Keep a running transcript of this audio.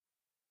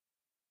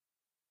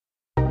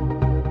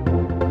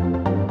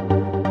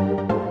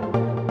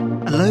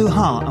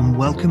Aloha and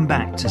welcome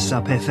back to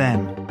SUP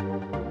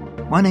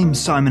FM. My name's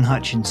Simon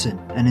Hutchinson,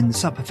 and in the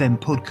SUP FM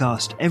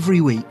podcast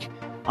every week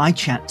I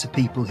chat to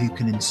people who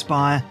can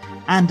inspire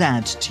and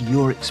add to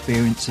your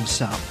experience of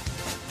SUP.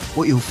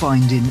 What you'll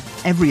find in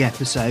every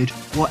episode,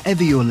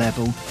 whatever your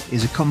level,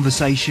 is a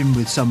conversation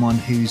with someone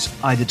who's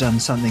either done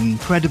something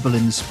incredible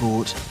in the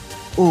sport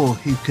or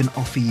who can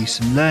offer you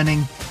some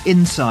learning,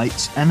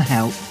 insights and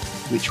help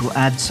which will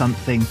add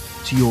something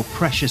to your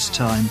precious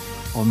time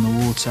on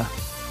the water.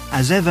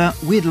 As ever,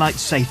 we'd like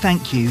to say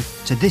thank you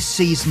to this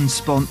season's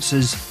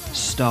sponsors,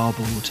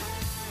 Starboard.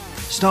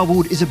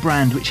 Starboard is a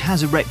brand which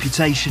has a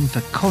reputation for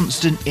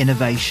constant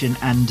innovation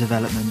and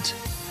development,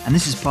 and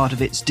this is part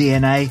of its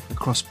DNA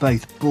across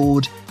both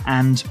board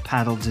and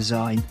paddle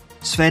design.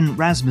 Sven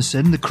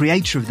Rasmussen, the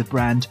creator of the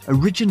brand,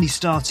 originally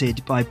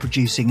started by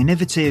producing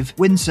innovative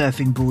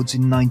windsurfing boards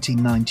in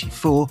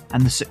 1994,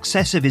 and the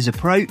success of his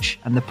approach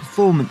and the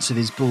performance of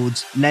his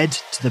boards led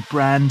to the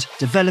brand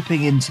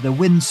developing into the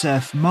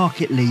windsurf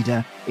market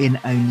leader in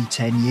only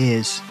 10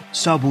 years.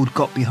 Starboard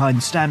got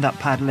behind stand-up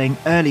paddling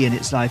early in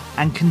its life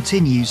and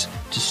continues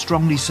to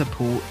strongly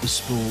support the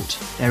sport.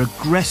 They're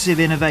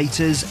aggressive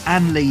innovators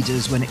and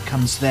leaders when it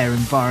comes to their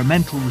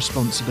environmental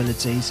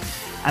responsibilities,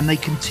 and they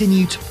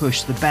continue to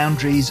push the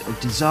boundaries of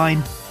design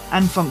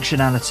and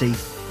functionality,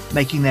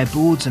 making their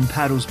boards and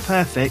paddles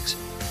perfect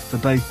for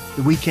both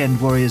the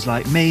weekend warriors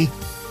like me,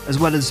 as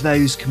well as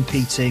those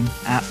competing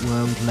at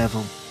world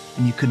level.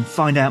 And you can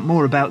find out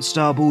more about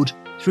Starboard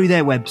through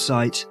their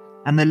website,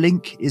 and the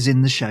link is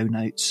in the show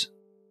notes.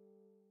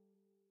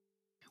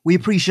 We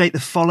appreciate the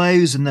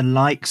follows and the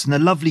likes and the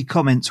lovely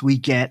comments we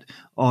get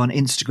on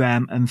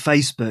Instagram and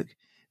Facebook,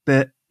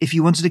 but if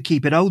you wanted to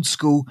keep it old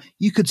school,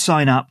 you could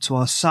sign up to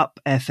our SUP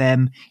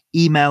FM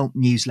email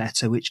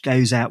newsletter, which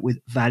goes out with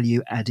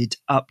value-added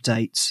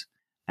updates.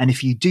 And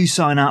if you do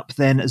sign up,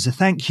 then as a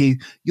thank you,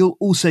 you'll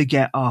also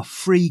get our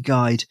free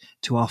guide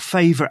to our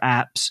favourite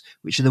apps,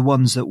 which are the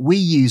ones that we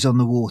use on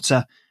the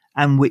water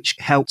and which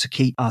help to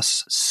keep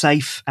us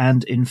safe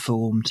and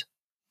informed.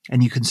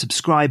 And you can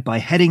subscribe by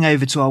heading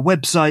over to our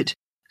website,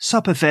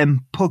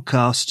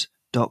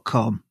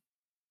 supfmpodcast.com.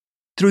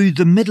 Through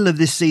the middle of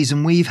this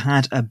season, we've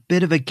had a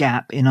bit of a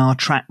gap in our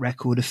track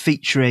record of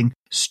featuring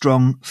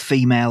strong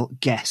female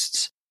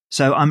guests.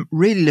 So I'm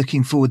really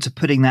looking forward to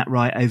putting that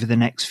right over the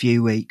next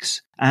few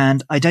weeks.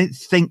 And I don't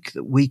think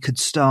that we could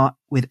start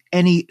with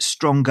any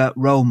stronger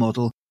role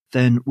model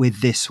than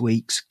with this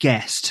week's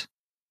guest.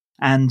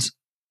 And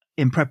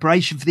in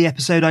preparation for the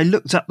episode, I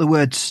looked up the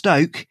word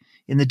stoke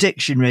in the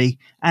dictionary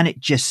and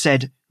it just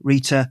said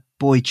Rita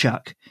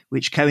Boychuk,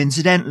 which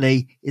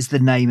coincidentally is the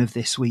name of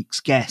this week's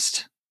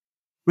guest.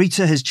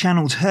 Rita has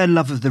channeled her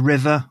love of the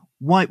river,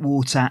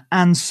 whitewater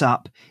and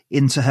SUP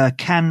into her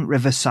Can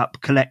River SUP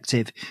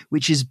collective,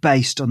 which is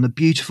based on the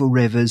beautiful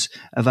rivers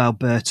of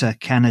Alberta,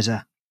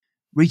 Canada.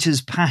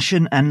 Rita's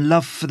passion and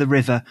love for the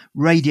river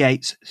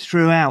radiates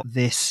throughout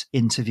this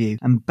interview,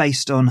 and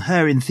based on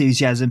her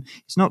enthusiasm,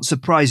 it's not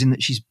surprising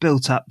that she's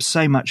built up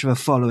so much of a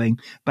following,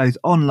 both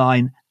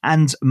online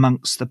and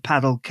amongst the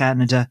Paddle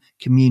Canada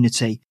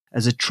community,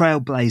 as a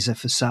trailblazer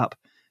for SUP,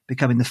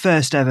 becoming the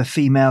first ever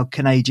female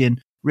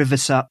Canadian River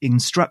SUP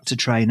instructor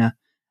trainer,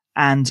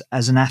 and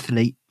as an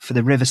athlete for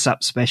the River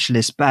SUP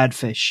specialist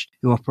Badfish,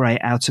 who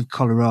operate out of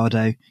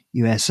Colorado,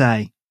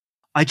 USA.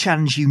 I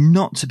challenge you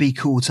not to be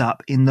caught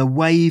up in the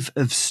wave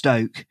of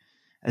stoke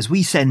as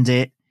we send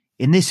it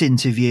in this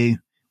interview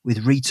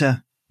with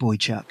Rita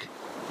Boychuk.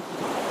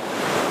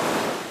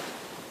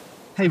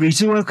 Hey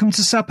Rita, welcome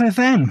to SUP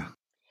FM.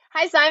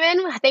 Hi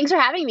Simon, thanks for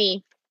having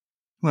me.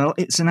 Well,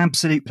 it's an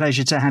absolute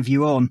pleasure to have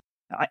you on.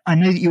 I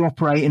know that you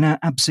operate in an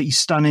absolutely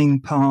stunning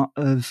part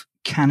of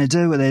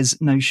Canada where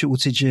there's no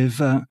shortage of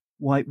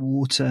white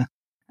water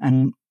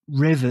and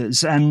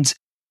rivers. And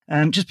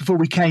just before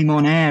we came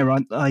on air,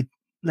 I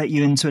let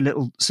you into a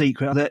little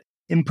secret that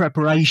in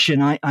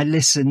preparation, I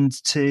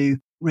listened to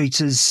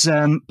Rita's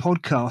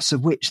podcasts,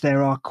 of which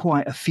there are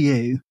quite a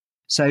few.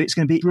 So it's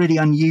going to be really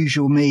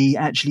unusual me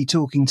actually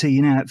talking to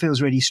you now. It feels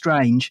really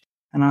strange.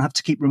 And I'll have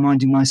to keep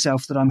reminding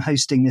myself that I'm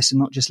hosting this and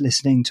not just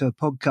listening to a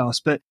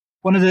podcast. But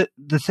one of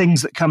the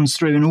things that comes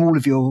through in all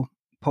of your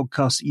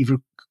podcasts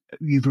that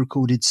you've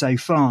recorded so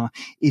far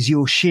is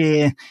your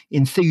sheer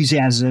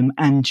enthusiasm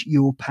and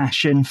your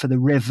passion for the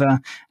river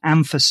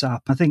and for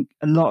SUP. I think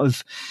a lot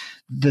of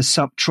the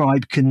SUP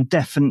tribe can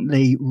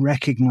definitely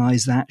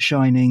recognise that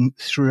shining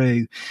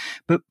through.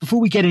 But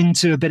before we get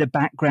into a bit of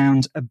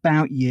background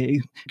about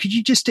you, could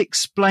you just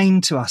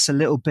explain to us a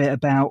little bit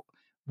about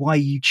why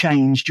you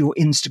changed your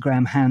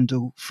Instagram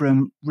handle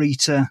from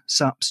Rita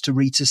Sups to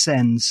Rita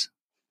Sends?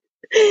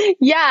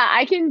 Yeah,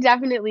 I can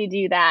definitely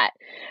do that.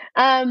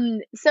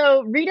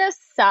 So Rita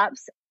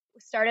Sups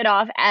started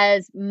off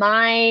as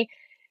my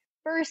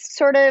first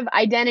sort of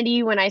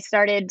identity when I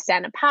started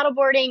stand-up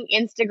paddleboarding.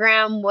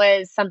 Instagram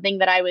was something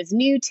that I was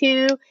new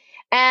to.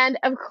 And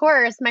of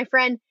course, my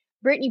friend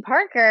Brittany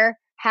Parker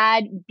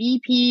had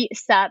BP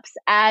Sups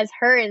as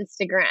her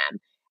Instagram.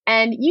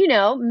 And,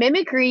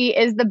 mimicry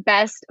is the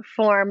best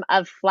form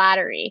of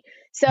flattery.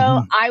 So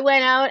I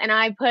went out and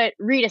I put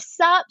Rita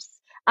Sups.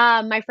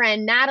 My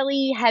friend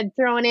Natalie had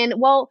thrown in,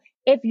 well,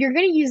 if you're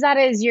going to use that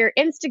as your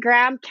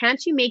Instagram,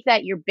 can't you make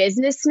that your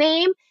business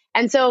name?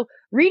 And so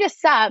Rita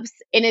Sups,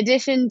 in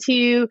addition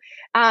to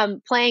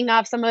playing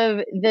off some of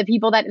the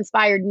people that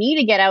inspired me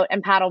to get out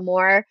and paddle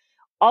more,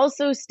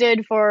 also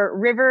stood for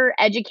River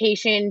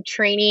Education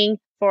Training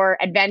for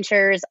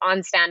Adventures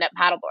on Stand-Up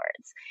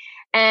Paddleboards.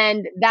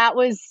 And that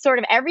was sort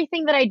of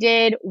everything that I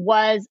did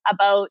was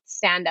about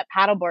stand-up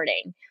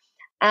paddleboarding.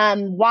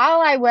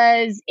 While I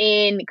was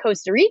in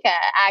Costa Rica,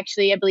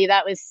 actually, I believe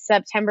that was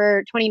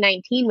September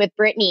 2019 with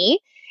Brittany,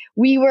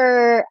 we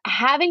were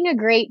having a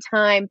great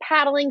time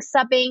paddling,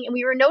 supping, and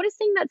we were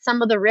noticing that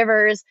some of the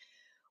rivers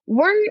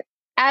weren't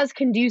as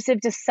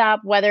conducive to sup,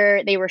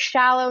 whether they were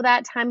shallow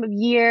that time of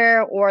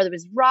year or it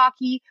was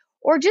rocky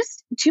or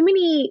just too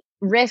many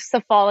risks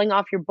of falling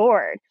off your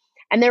board.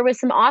 And there was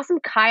some awesome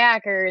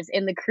kayakers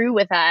in the crew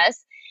with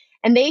us,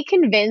 and they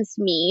convinced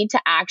me to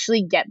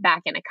actually get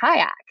back in a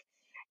kayak.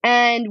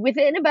 And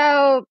within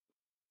about,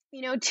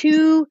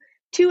 two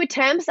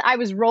attempts, I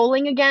was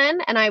rolling again,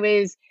 and I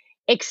was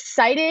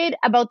excited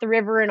about the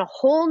river in a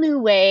whole new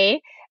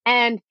way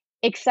and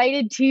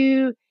excited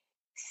to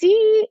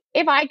see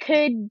if I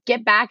could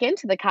get back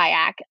into the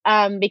kayak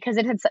because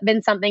it had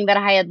been something that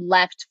I had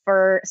left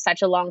for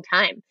such a long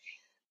time.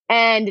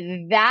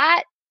 And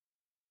that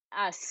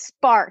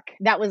spark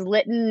that was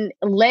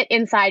lit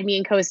inside me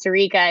in Costa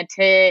Rica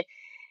to,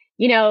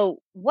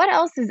 what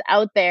else is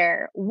out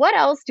there? What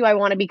else do I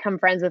want to become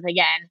friends with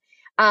again?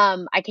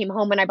 I came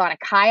home and I bought a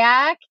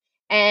kayak,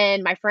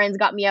 and my friends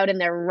got me out in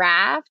their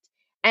raft.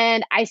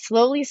 And I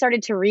slowly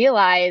started to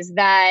realize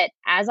that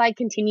as I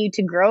continued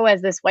to grow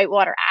as this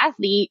whitewater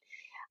athlete,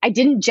 I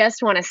didn't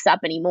just want to sup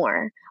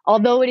anymore.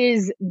 Although it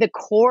is the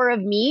core of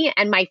me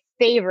and my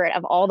favorite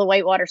of all the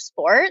whitewater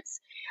sports,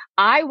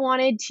 I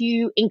wanted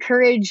to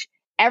encourage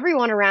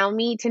everyone around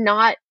me to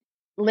not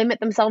limit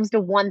themselves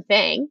to one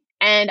thing.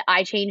 And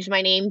I changed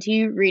my name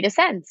to Rita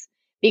Sends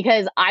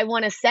because I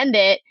want to send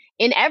it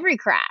in every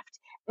craft.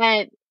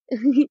 And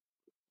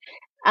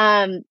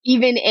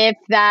even if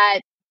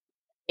that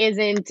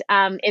isn't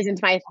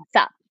my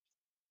sup.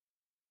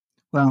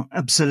 Well,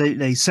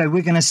 absolutely. So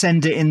we're going to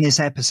send it in this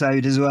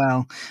episode as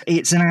well.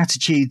 It's an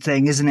attitude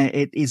thing, isn't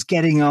it? It's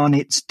getting on,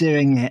 it's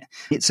doing it.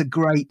 It's a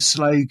great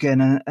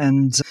slogan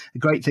and a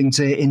great thing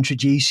to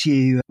introduce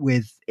you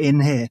with in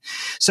here.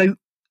 So,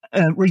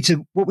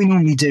 Rita, what we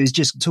normally do is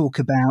just talk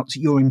about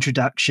your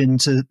introduction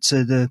to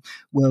the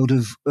world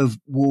of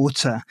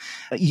water.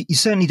 You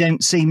certainly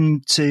don't seem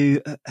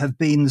to have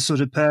been the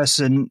sort of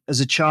person as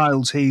a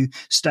child who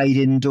stayed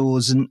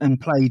indoors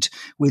and played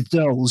with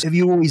dolls. Have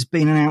you always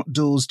been an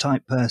outdoors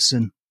type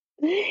person?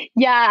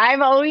 Yeah, I've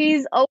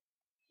always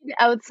been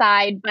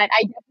outside, but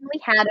I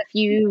definitely had a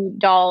few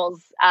dolls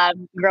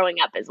growing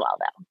up as well,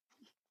 though.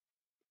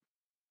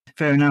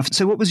 Fair enough.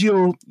 So what was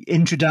your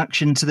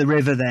introduction to the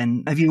river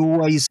then? Have you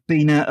always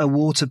been a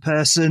water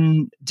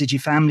person? Did your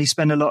family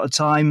spend a lot of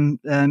time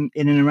in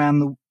and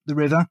around the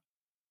river?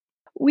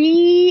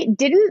 We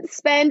didn't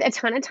spend a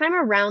ton of time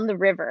around the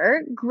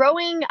river.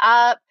 Growing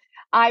up,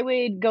 I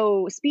would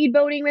go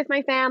speedboating with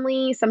my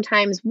family,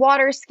 sometimes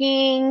water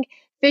skiing,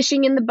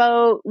 fishing in the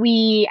boat.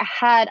 We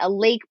had a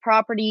lake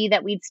property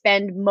that we'd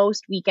spend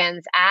most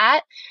weekends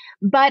at.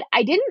 But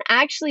I didn't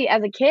actually,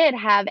 as a kid,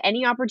 have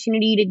any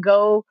opportunity to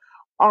go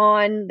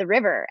on the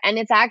river. And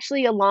it's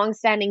actually a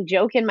long-standing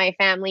joke in my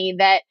family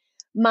that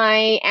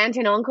my aunt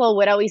and uncle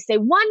would always say,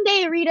 "One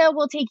day, Rita,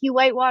 we'll take you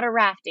whitewater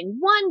rafting.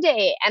 One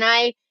day." And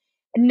I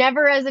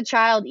never as a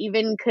child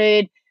even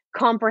could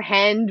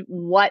comprehend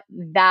what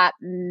that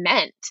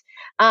meant.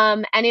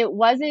 And it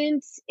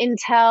wasn't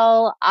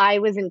until I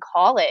was in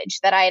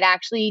college that I had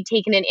actually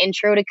taken an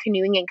intro to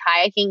canoeing and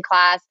kayaking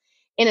class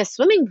in a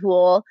swimming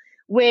pool,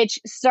 which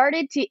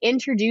started to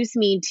introduce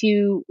me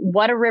to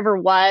what a river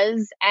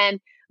was and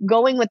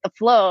going with the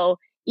flow,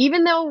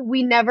 even though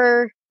we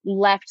never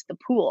left the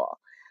pool.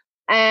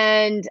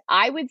 And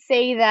I would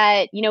say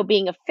that,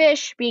 being a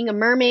fish, being a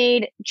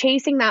mermaid,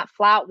 chasing that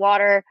flat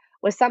water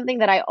was something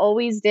that I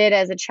always did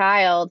as a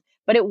child.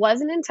 But it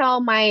wasn't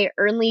until my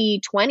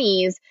early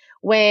 20s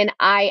when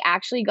I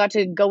actually got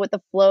to go with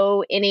the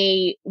flow in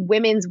a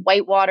women's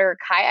whitewater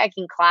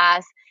kayaking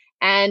class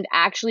and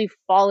actually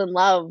fall in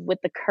love with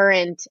the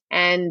current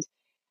and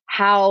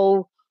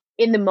how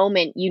in the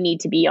moment you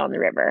need to be on the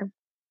river.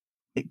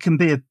 It can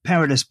be a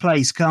perilous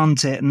place,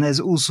 can't it? And there's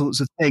all sorts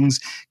of things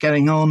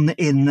going on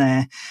in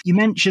there. You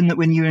mentioned that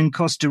when you were in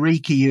Costa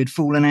Rica, you had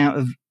fallen out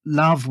of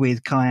love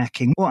with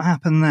kayaking. What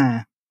happened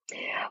there?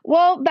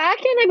 Well, back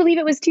in, I believe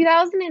it was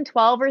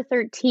 2012 or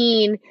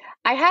 13,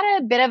 I had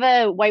a bit of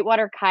a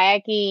whitewater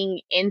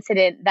kayaking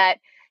incident that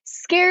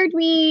scared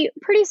me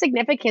pretty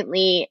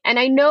significantly. And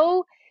I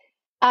know,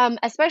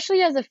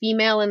 especially as a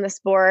female in the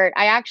sport,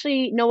 I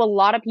actually know a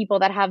lot of people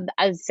that have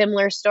a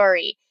similar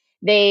story.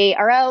 They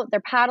are out, they're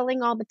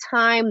paddling all the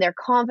time, their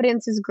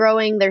confidence is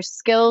growing, their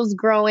skills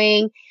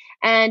growing,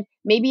 And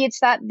maybe it's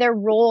that their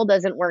role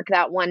doesn't work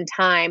that one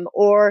time,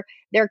 or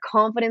their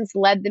confidence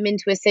led them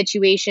into a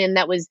situation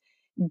that was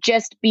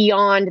just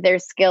beyond their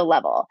skill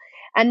level.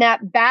 And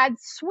that bad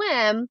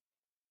swim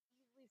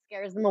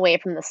scares them away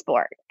from the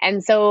sport.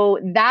 And so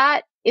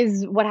that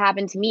is what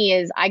happened to me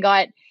is I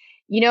got,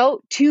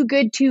 too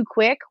good too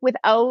quick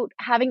without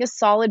having a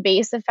solid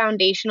base of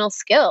foundational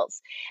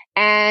skills.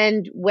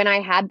 And when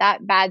I had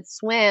that bad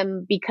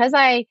swim, because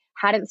I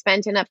hadn't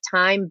spent enough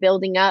time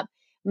building up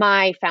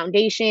my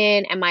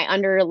foundation and my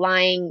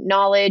underlying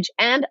knowledge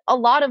and a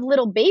lot of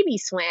little baby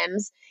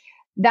swims,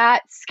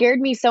 that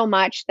scared me so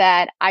much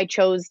that I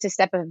chose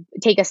to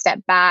take a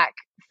step back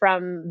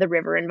from the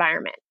river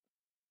environment.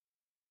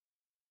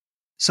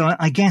 So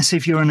I guess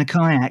if you're in a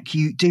kayak,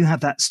 you do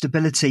have that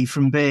stability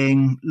from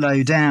being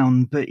low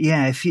down. But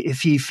yeah,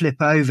 if you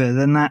flip over,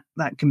 then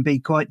that can be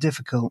quite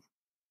difficult.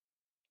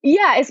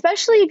 Yeah,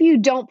 especially if you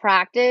don't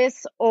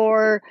practice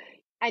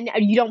and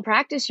you don't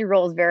practice your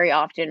roles very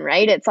often,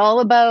 right? It's all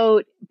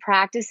about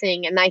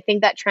practicing. And I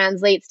think that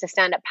translates to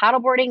stand-up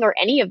paddleboarding or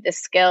any of the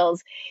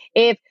skills.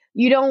 If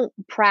you don't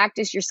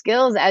practice your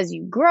skills as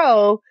you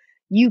grow,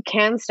 you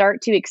can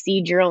start to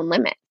exceed your own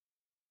limit.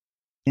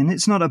 And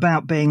it's not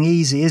about being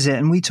easy, is it?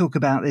 And we talk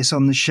about this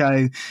on the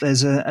show.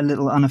 There's a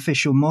little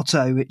unofficial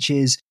motto, which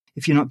is,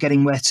 if you're not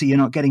getting wetter, you're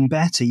not getting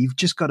better. You've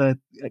just got to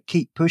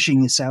keep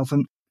pushing yourself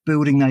and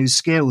building those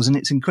skills. And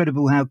it's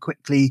incredible how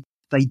quickly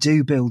they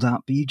do build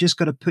up. But you just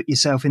got to put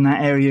yourself in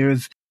that area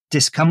of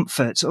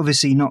discomfort.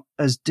 Obviously not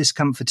as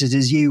discomforted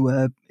as you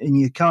were in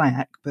your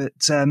kayak, but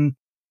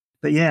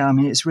yeah, I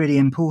mean, it's really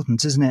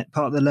important, isn't it?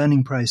 Part of the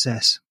learning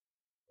process.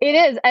 It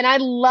is. And I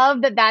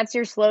love that that's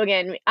your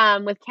slogan.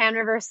 With Can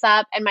River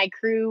Sup and my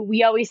crew,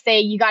 we always say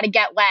you got to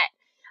get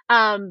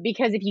wet.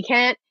 Because if you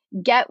can't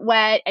get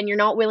wet and you're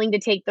not willing to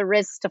take the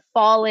risks to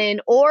fall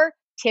in or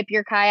tip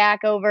your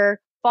kayak over,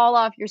 fall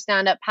off your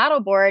stand-up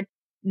paddleboard,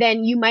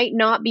 then you might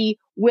not be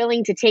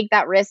willing to take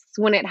that risk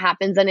when it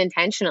happens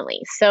unintentionally.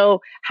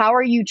 So how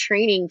are you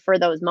training for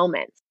those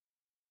moments?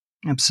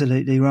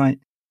 Absolutely right.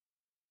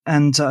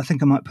 And I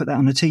think I might put that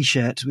on a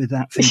t-shirt with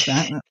that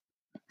feedback.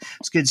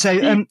 That's good.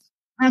 So,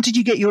 how did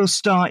you get your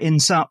start in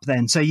SUP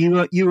then? So you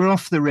were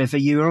off the river.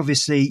 You were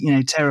obviously,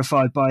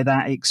 terrified by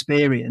that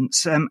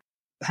experience.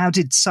 How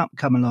did SUP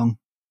come along?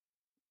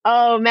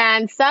 Oh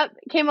man, SUP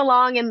came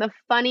along in the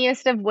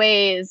funniest of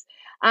ways.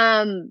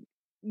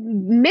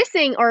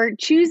 Missing or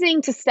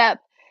choosing to step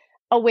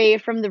away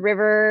from the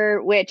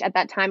river, which at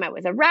that time I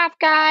was a raft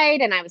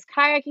guide and I was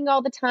kayaking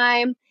all the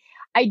time.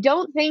 I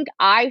don't think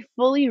I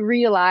fully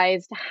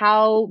realized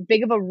how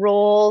big of a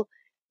role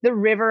the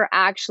river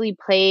actually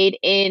played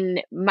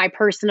in my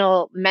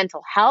personal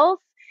mental health,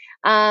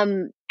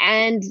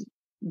 and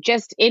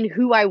just in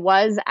who I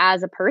was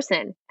as a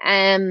person.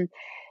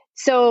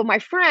 So my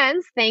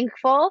friends,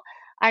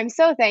 I'm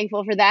so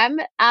thankful for them,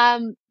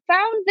 found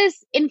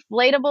this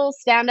inflatable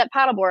stand-up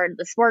paddleboard.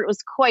 The sport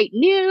was quite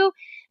new,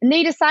 and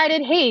they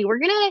decided, hey, we're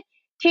going to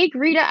take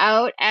Rita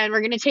out and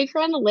we're going to take her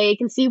on the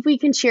lake and see if we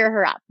can cheer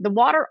her up. The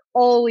water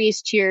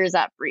always cheers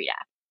up Rita.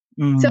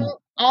 So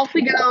off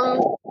we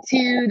go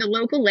to the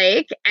local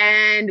lake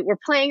and we're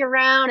playing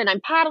around and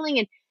I'm paddling.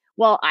 And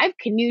well, I've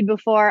canoed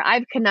before.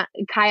 I've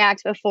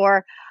kayaked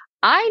before.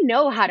 I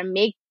know how to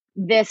make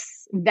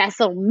this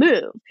vessel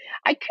move.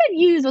 I could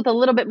use with a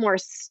little bit more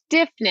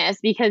stiffness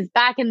because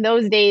back in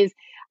those days,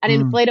 an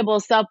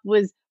inflatable SUP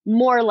was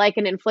more like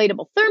an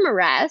inflatable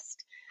thermarest.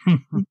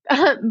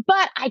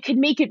 But I could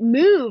make it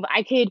move.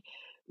 I could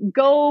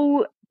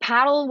go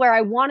paddle where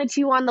I wanted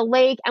to on the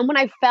lake. And when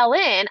I fell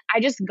in, I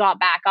just got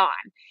back on.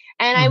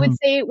 And I would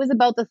say it was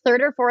about the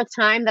third or fourth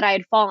time that I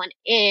had fallen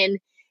in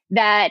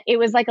that it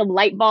was like a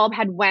light bulb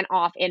had went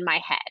off in my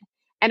head.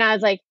 And I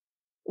was like,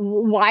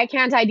 why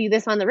can't I do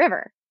this on the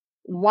river?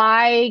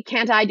 Why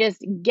can't I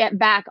just get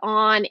back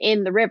on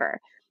in the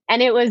river?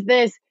 And it was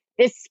this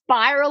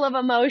spiral of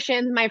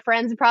emotions. My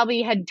friends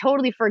probably had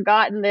totally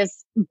forgotten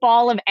this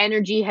ball of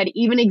energy had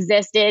even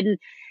existed. And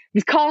I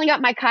was calling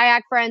up my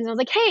kayak friends and I was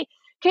like, hey,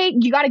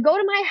 you got to go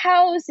to my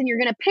house and you're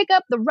going to pick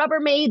up the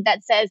Rubbermaid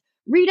that says,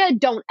 Rita,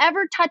 don't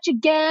ever touch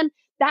again.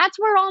 That's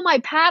where all my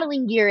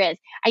paddling gear is.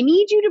 I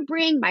need you to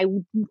bring my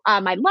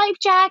life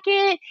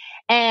jacket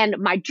and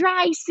my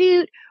dry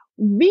suit.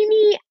 Meet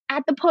me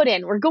at the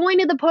put-in. We're going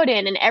to the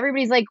put-in. And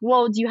everybody's like,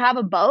 well, do you have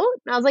a boat?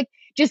 And I was like,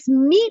 just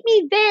meet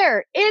me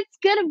there. It's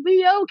going to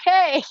be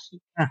okay.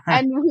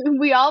 And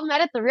we all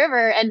met at the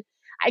river. And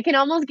I can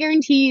almost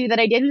guarantee you that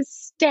I didn't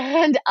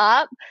stand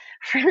up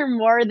for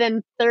more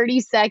than 30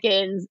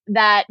 seconds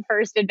that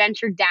first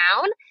adventure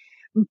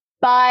down.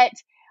 But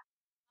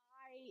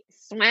I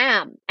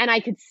swam and I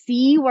could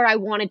see where I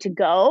wanted to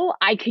go.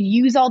 I could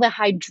use all the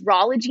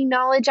hydrology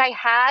knowledge I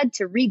had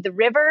to read the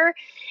river.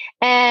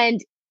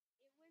 And it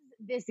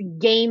was this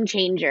game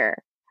changer.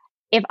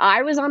 If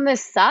I was on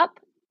this SUP,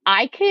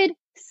 I could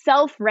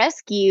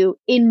self-rescue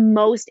in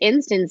most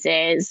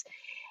instances.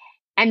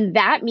 And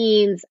that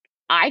means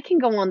I can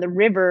go on the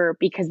river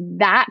because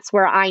that's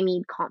where I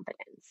need confidence.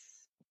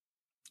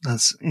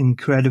 That's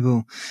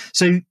incredible.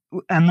 So,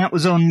 and that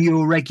was on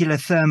your regular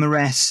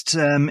Thermarest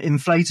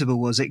inflatable,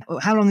 was it?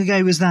 How long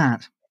ago was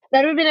that?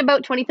 That would have been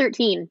about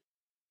 2013.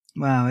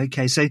 Wow.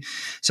 Okay. So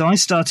I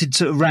started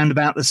sort of round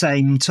about the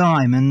same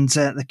time, and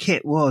the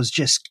kit was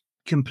just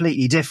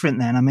completely different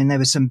then. I mean, there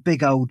were some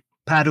big old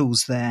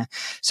paddles there.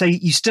 So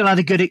you still had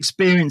a good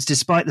experience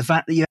despite the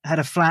fact that you had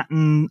a flat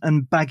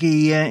and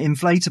baggy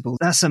inflatable.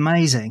 That's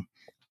amazing.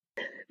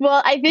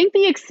 Well, I think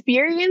the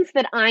experience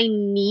that I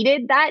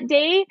needed that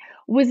day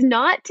was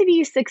not to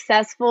be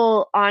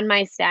successful on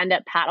my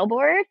stand-up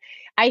paddleboard.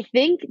 I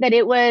think that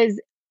it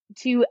was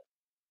to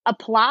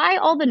apply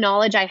all the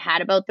knowledge I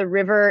had about the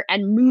river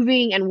and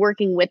moving and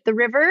working with the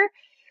river,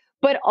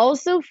 but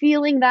also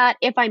feeling that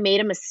if I made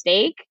a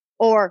mistake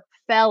or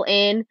fell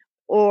in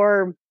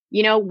or,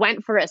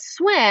 went for a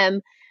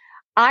swim,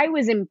 I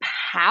was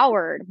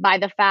empowered by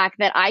the fact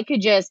that I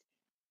could just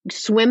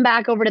swim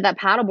back over to that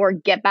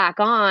paddleboard, get back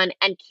on,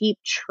 and keep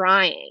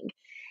trying.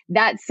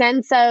 That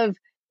sense of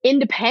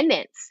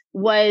independence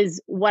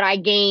was what I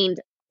gained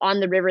on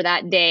the river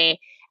that day.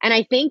 And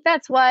I think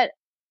that's what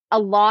a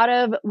lot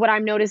of what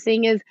I'm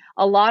noticing is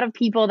a lot of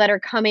people that are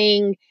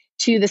coming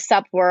to the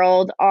SUP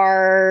world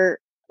are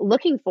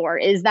looking for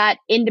is that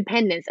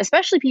independence,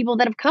 especially people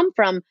that have come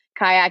from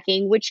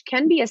kayaking, which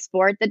can be a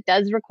sport that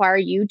does require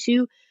you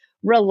to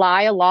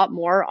rely a lot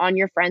more on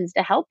your friends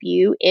to help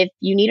you if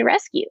you need a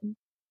rescue.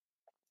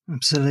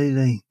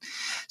 Absolutely.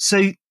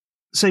 So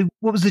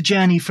what was the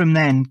journey from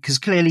then? Because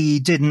clearly you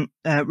didn't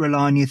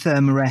rely on your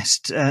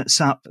Thermarest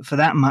SUP for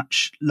that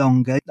much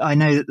longer. I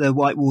know that the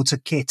whitewater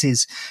kit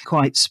is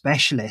quite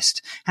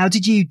specialist. How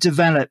did you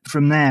develop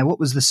from there? What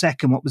was the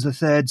second? What was the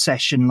third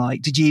session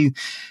like? Did you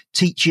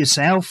teach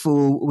yourself,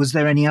 or was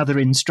there any other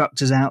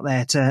instructors out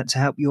there to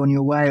help you on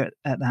your way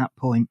at that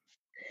point?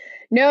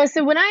 No,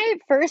 so when I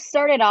first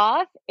started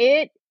off,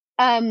 I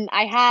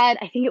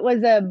think it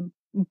was a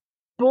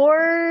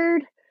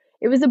BoardWorks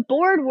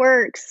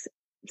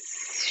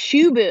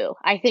Shubu,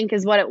 I think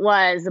is what it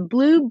was, a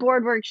blue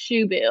BoardWorks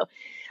Shubu.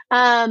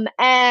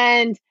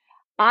 And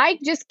I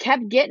just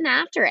kept getting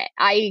after it.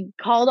 I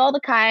called all the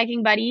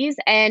kayaking buddies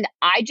and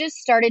I just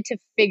started to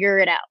figure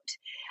it out.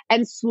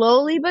 And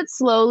slowly but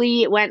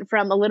slowly, it went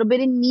from a little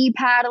bit of knee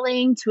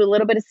paddling to a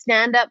little bit of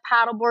stand-up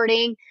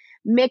paddleboarding,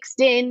 mixed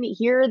in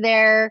here or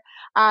there.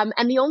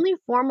 And the only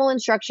formal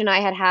instruction I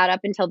had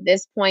up until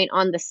this point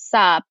on the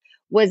SUP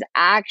was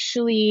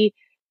actually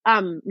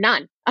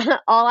none.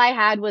 All I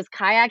had was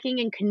kayaking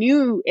and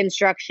canoe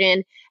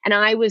instruction, and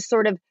I was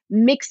sort of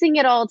mixing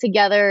it all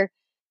together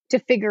to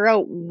figure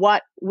out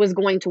what was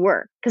going to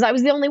work because I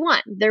was the only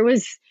one. There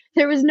was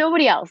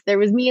nobody else. There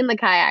was me and the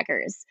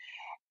kayakers.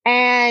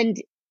 And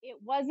it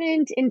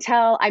wasn't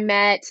until I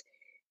met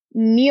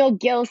Neil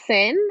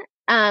Gilson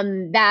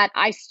that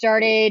I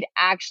started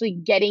actually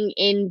getting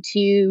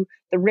into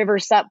the River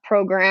SUP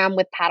program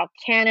with Paddle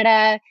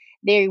Canada.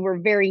 They were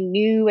very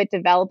new at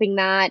developing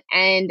that.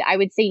 And I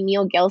would say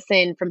Neil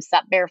Gilson from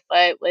SUP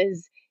Barefoot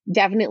was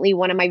definitely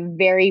one of my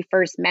very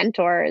first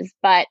mentors.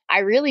 But I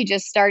really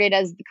just started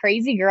as the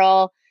crazy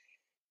girl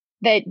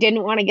that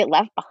didn't want to get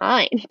left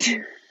behind.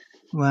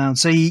 Wow.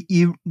 So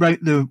you wrote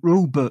the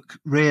rule book,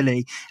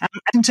 really. And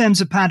in terms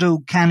of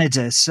Paddle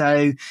Canada,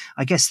 so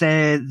I guess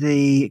they're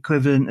the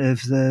equivalent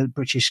of the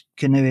British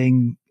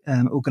Canoeing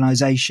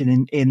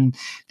organisation in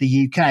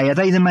the UK. Are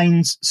they the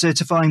main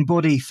certifying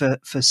body for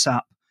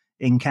SUP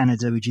in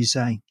Canada, would you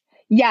say?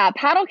 Yeah,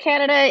 Paddle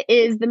Canada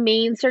is the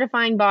main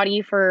certifying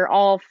body for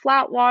all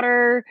flat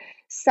water,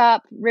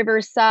 SUP,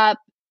 river SUP,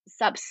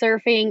 SUP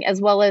surfing,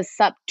 as well as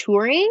SUP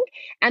touring.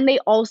 And they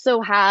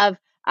also have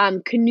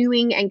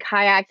canoeing and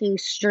kayaking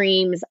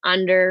streams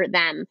under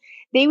them.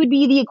 They would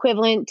be the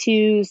equivalent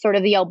to sort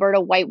of the Alberta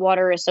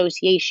Whitewater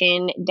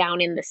Association down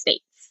in the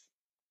States.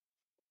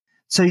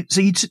 So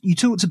you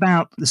talked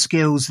about the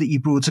skills that you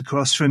brought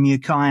across from your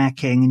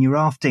kayaking and your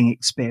rafting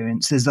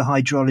experience. There's the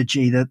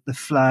hydrology, the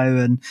flow,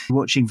 and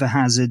watching for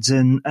hazards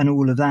and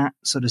all of that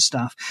sort of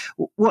stuff.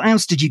 What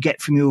else did you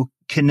get from your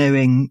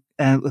canoeing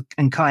and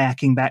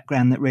kayaking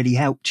background that really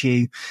helped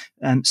you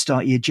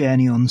start your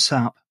journey on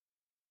SUP?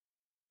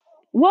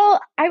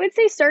 Well, I would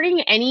say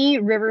starting any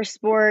river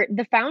sport,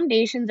 the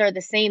foundations are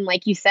the same.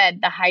 Like you said,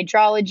 the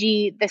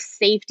hydrology, the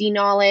safety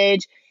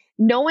knowledge,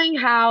 knowing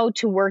how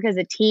to work as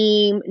a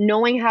team,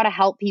 knowing how to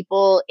help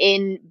people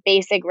in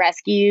basic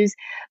rescues.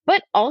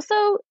 But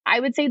also, I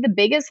would say the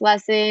biggest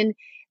lesson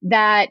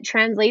that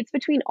translates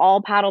between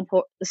all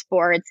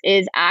sports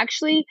is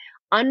actually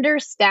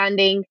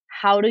understanding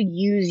how to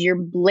use your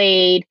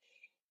blade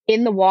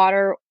in the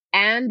water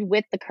and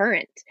with the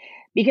current.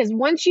 Because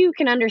once you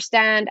can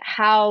understand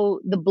how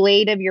the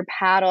blade of your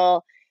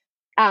paddle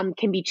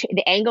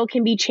the angle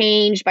can be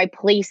changed by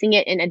placing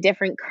it in a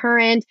different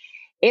current,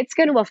 it's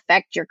going to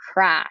affect your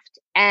craft.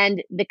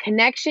 And the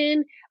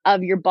connection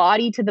of your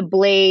body to the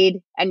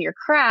blade and your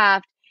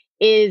craft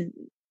is,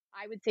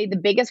 I would say, the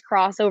biggest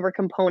crossover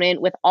component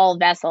with all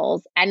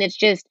vessels. And it's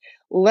just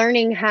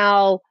learning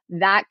how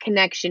that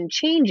connection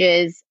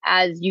changes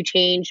as you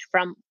change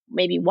from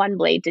maybe one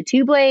blade to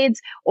two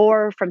blades,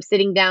 or from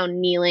sitting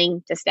down,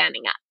 kneeling to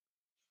standing up.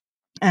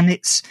 And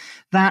it's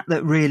that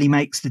really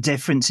makes the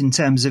difference in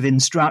terms of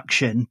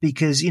instruction,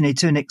 because,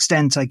 to an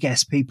extent, I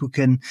guess people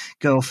can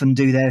go off and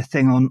do their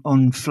thing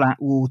on flat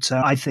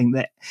water. I think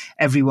that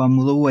everyone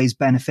will always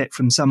benefit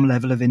from some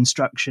level of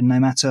instruction, no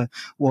matter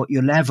what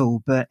your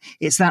level. But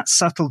it's that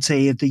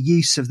subtlety of the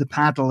use of the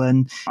paddle.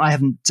 And I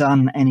haven't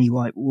done any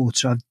white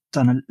water. I've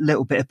done a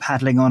little bit of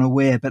paddling on a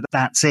weir, but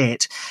that's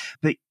it.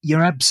 But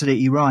you're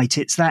absolutely right.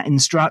 It's that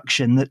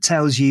instruction that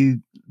tells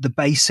you the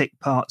basic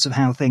parts of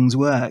how things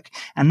work.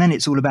 And then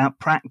it's all about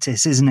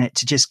practice, isn't it?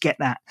 To just get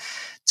that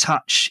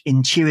touch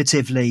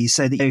intuitively,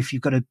 so that if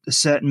you've got a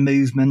certain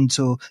movement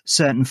or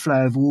certain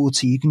flow of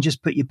water, you can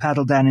just put your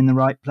paddle down in the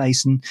right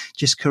place and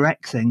just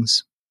correct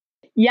things.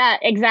 Yeah,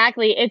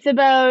 exactly. It's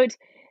about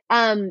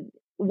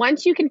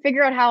once you can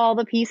figure out how all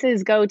the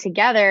pieces go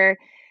together,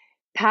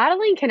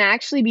 paddling can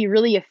actually be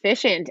really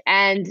efficient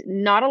and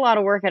not a lot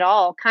of work at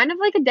all, kind of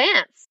like a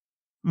dance.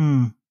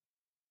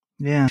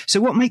 Yeah. So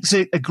what makes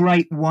it a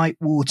great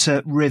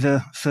whitewater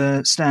river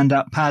for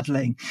stand-up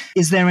paddling?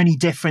 Is there any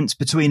difference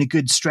between a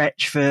good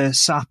stretch for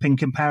SUP in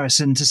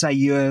comparison to, say,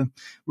 you're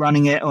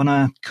running it on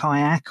a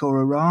kayak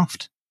or a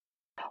raft?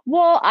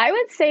 Well, I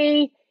would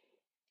say,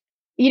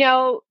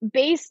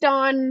 based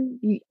on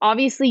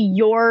obviously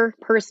your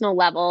personal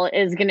level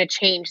is going to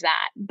change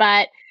that.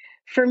 But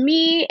for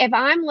me, if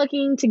I'm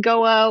looking to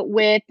go out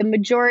with the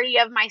majority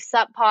of my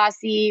SUP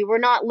posse, we're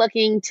not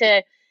looking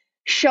to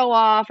show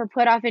off or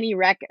put off any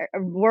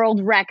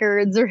world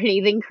records or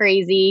anything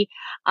crazy.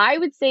 I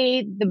would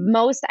say the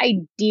most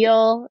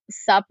ideal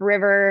SUP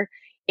river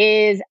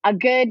is a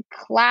good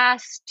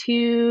class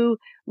 2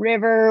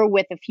 river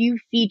with a few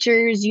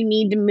features you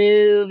need to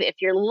move. If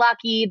you're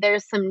lucky,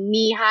 there's some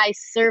knee-high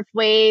surf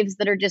waves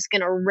that are just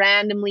going to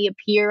randomly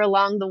appear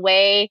along the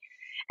way,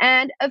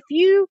 and a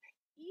few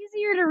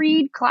easier to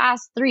read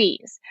class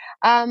 3s,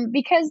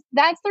 because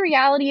that's the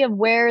reality of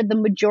where the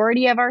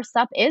majority of our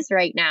SUP is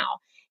right now.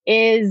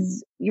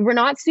 Is we're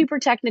not super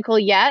technical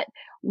yet.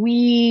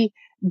 We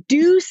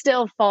do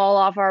still fall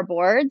off our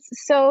boards.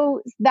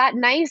 So that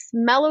nice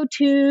mellow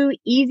 2,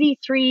 easy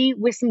 3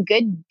 with some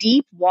good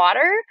deep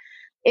water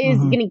is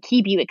going to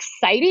keep you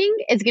exciting.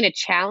 It's going to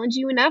challenge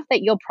you enough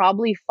that you'll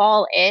probably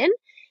fall in,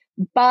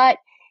 but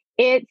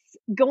it's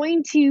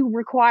going to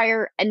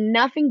require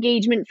enough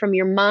engagement from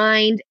your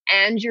mind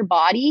and your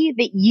body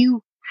that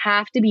you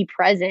have to be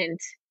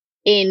present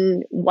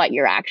in what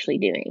you're actually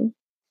doing.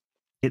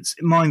 It's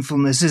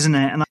mindfulness, isn't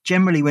it? And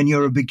generally when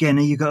you're a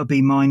beginner, you've got to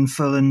be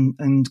mindful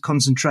and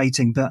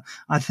concentrating. But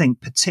I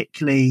think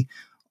particularly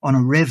on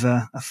a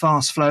river, a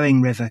fast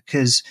flowing river,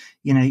 because,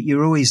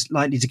 you're always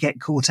likely to get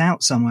caught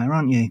out somewhere,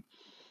 aren't you?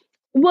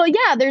 Well,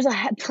 yeah, there's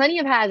plenty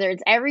of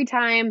hazards. Every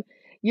time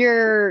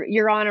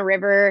you're on a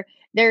river,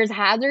 there's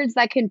hazards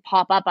that can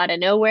pop up out of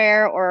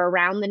nowhere or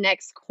around the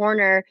next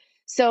corner.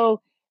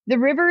 So the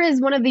river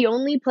is one of the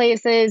only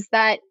places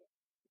that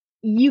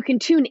you can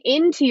tune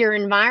into your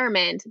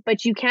environment,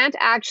 but you can't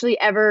actually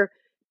ever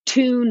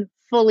tune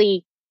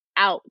fully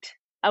out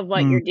of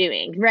what you're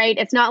doing, right?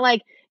 It's not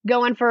like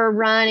going for a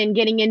run and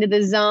getting into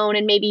the zone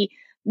and maybe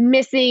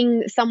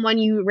missing someone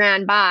you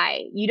ran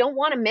by. You don't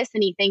want to miss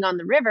anything on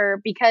the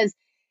river because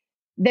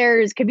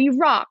could be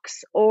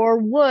rocks or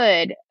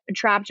wood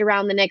trapped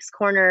around the next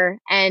corner,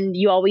 and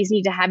you always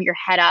need to have your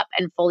head up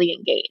and fully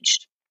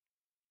engaged.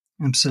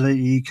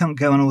 Absolutely. You can't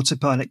go on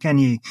autopilot, can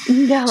you?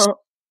 No.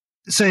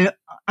 So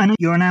I know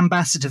you're an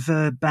ambassador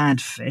for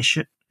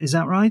Badfish. Is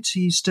that right? Are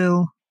you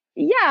still?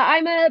 Yeah,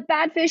 I'm a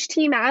Badfish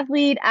team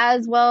athlete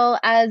as well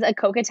as a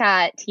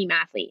Kokatat team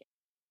athlete.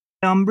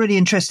 I'm really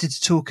interested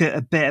to talk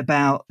a bit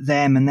about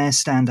them and their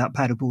stand-up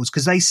paddleboards,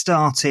 because they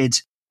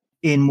started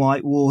in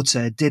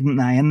whitewater, didn't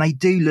they? And they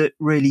do look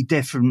really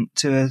different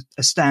to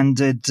a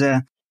standard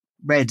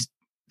red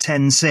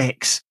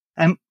 10.6.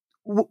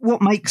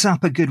 What makes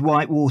up a good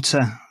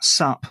whitewater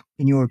SUP,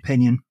 in your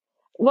opinion?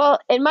 Well,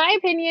 in my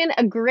opinion,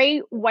 a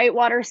great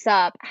whitewater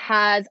SUP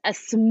has a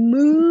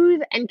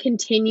smooth and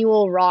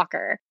continual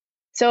rocker.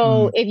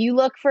 So if you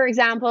look, for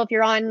example, if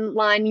you're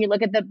online, you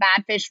look at the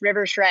Badfish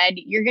River Shred,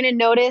 you're going to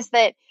notice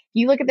that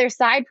you look at their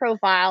side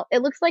profile,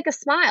 it looks like a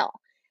smile.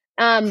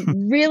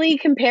 Really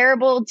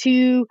comparable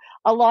to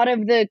a lot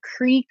of the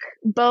creek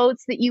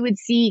boats that you would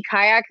see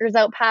kayakers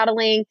out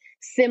paddling,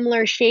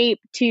 similar shape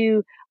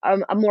to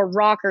a more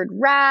rockered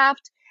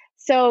raft.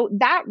 So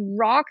that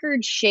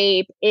rockered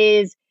shape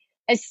is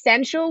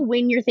essential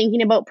when you're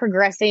thinking about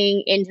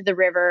progressing into the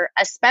river,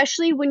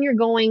 especially when you're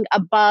going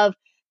above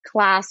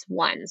class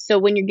 1. So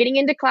when you're getting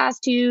into class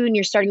 2 and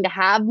you're starting to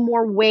have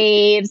more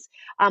waves,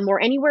 or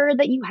anywhere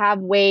that you have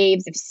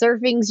waves, if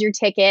surfing's your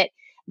ticket,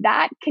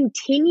 that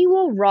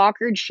continual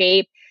rockered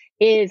shape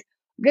is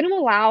going to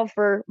allow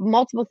for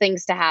multiple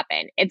things to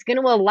happen. It's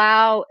going to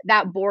allow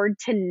that board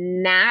to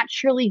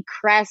naturally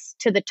crest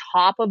to the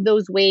top of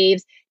those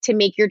waves to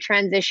make your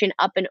transition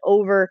up and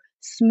over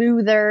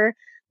smoother.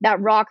 That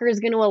rocker is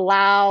going to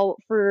allow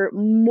for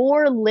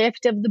more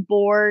lift of the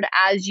board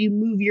as you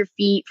move your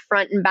feet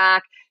front and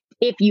back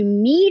if you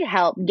need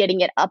help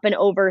getting it up and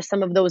over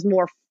some of those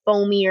more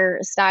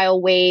foamier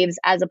style waves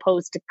as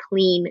opposed to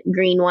clean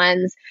green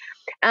ones.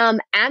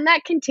 And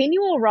that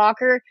continual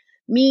rocker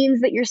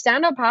means that your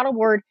stand-up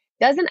paddleboard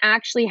doesn't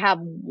actually have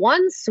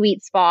one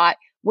sweet spot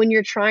when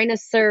you're trying to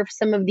surf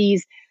some of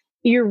these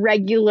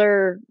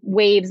irregular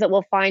waves that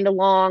we'll find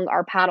along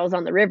our paddles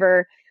on the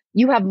river.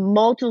 You have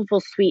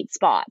multiple sweet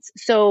spots.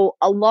 So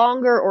a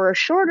longer or a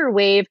shorter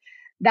wave,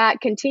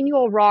 that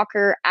continual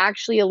rocker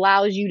actually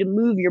allows you to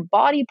move your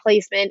body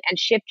placement and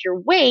shift your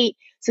weight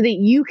so that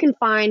you can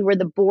find where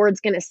the board's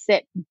going to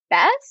sit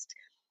best,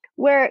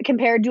 where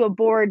compared to a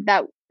board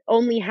that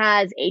only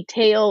has a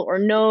tail or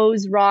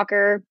nose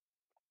rocker,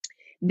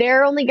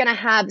 they're only going to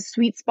have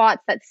sweet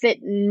spots that sit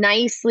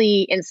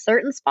nicely in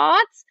certain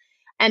spots,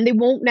 and they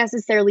won't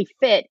necessarily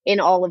fit in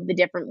all of the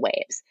different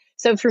waves.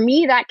 So for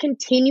me, that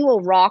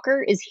continual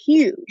rocker is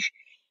huge.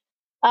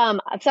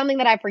 Something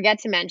that I forget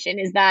to mention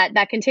is that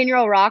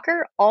continual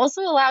rocker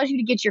also allows you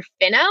to get your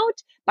fin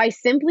out by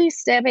simply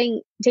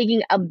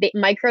taking a bit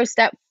micro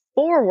step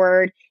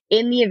forward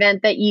in the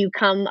event that you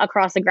come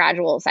across a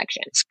gradual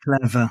section. It's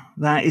clever.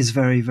 That is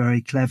very,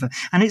 very clever.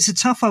 And it's a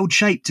tough old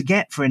shape to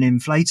get for an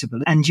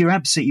inflatable. And you're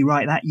absolutely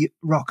right. That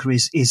rocker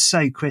is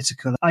so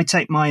critical. I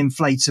take my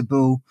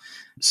inflatable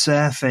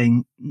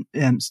surfing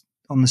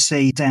on the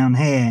sea down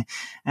here,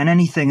 and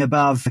anything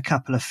above a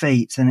couple of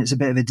feet, then it's a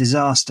bit of a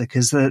disaster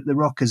because the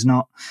rocker's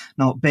not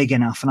big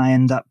enough, and I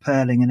end up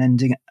purling and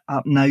ending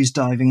up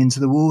nosediving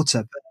into the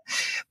water.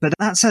 But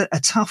that's a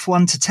tough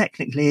one to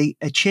technically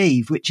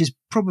achieve, which is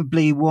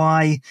probably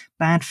why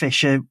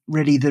Badfish are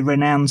really the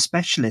renowned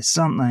specialists,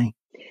 aren't they?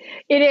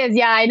 It is,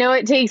 yeah. I know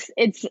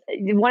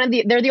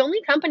they're the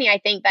only company I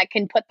think that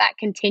can put that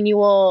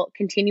continual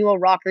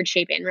rocker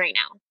shape in right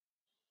now.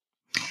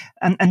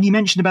 And you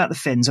mentioned about the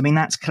fins. I mean,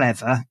 that's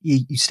clever.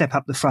 You step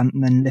up the front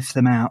and then lift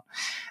them out.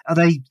 Are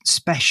they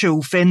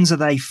special fins? Are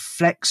they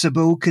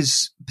flexible?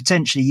 Because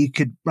potentially you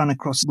could run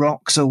across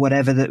rocks or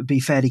whatever that would be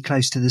fairly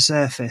close to the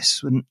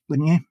surface, wouldn't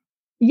you?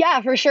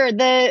 Yeah, for sure.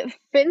 The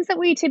fins that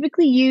we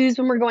typically use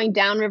when we're going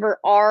downriver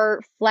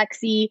are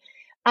flexy.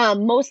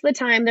 Most of the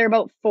time, they're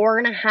about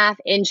 4.5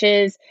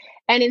 inches.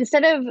 And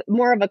instead of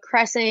more of a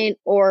crescent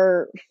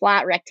or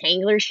flat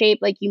rectangular shape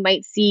like you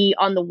might see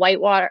on the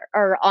whitewater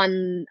or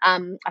on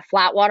a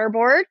flat water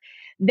board,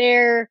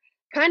 they're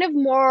kind of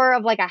more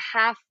of like a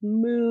half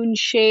moon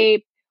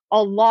shape,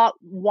 a lot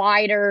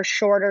wider,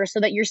 shorter, so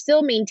that you're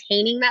still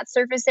maintaining that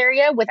surface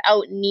area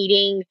without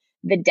needing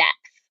the depth.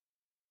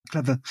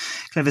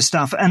 Clever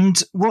stuff.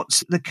 And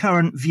what's the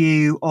current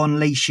view on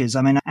leashes?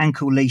 I mean,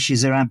 ankle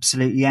leashes are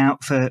absolutely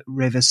out for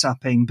river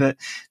supping, but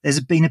there's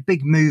been a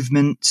big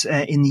movement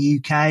in the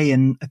UK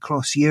and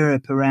across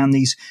Europe around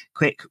these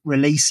quick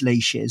release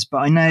leashes. But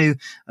I know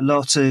a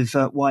lot of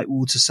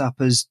whitewater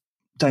suppers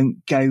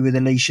don't go with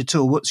a leash at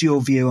all. What's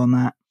your view on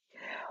that?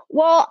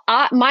 Well,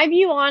 my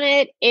view on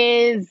it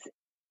is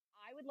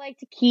like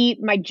to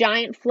keep my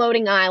giant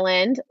floating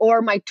island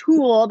or my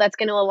tool that's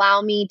going to allow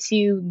me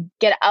to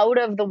get out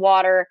of the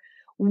water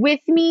with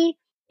me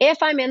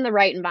if I'm in the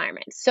right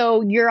environment.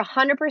 So you're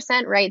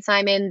 100% right,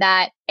 Simon,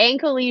 that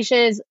ankle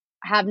leashes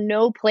have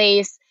no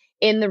place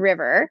in the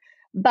river,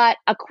 but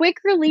a quick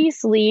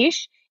release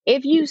leash,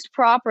 if used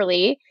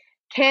properly,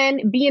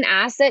 can be an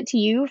asset to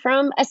you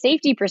from a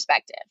safety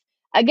perspective.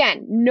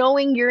 Again,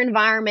 knowing your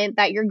environment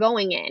that you're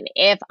going in.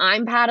 If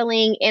I'm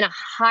paddling in a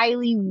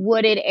highly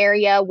wooded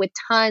area with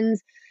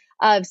tons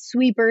of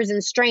sweepers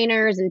and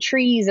strainers and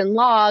trees and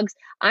logs,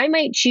 I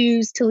might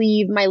choose to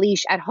leave my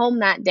leash at home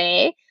that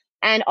day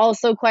and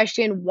also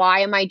question,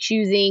 why am I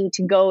choosing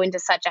to go into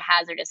such a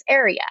hazardous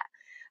area?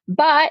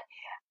 But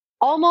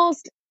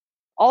almost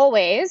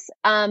always,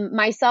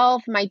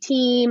 myself, my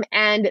team,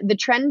 and the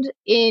trend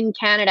in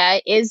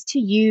Canada is to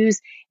use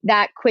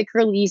that quick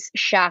release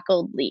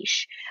shackled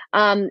leash,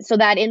 so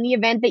that in the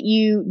event that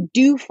you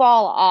do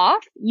fall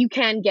off, you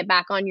can get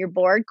back on your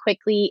board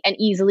quickly and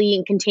easily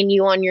and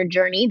continue on your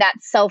journey, that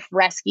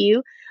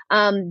self-rescue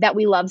that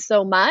we love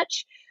so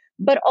much.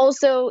 But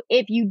also,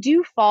 if you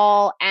do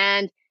fall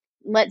and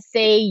let's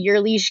say your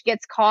leash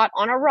gets caught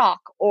on a rock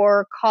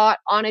or caught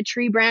on a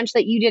tree branch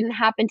that you didn't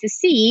happen to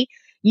see,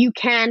 you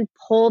can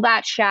pull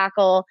that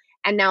shackle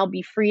and now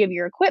be free of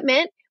your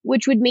equipment,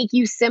 which would make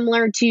you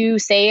similar to,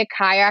 say, a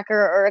kayaker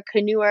or a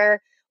canoeer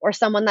or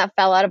someone that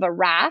fell out of a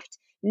raft.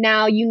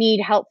 Now you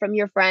need help from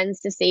your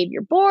friends to save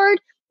your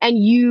board, and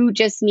you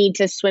just need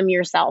to swim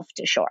yourself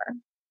to shore.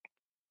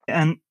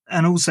 And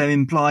also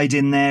implied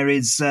in there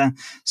is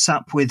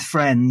sup with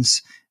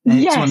friends.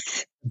 Yes. It's one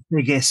of the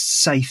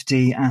biggest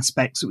safety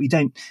aspects that we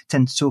don't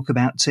tend to talk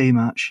about too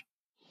much.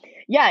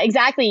 Yeah,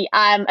 exactly.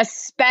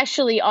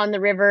 Especially on the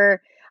river,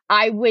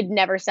 I would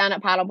never stand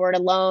up paddleboard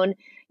alone.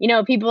 You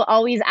know, people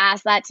always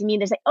ask that to me.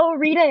 They say, "Oh,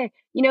 Rita,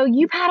 you know,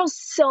 you paddle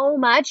so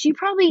much. You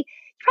probably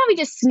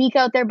just sneak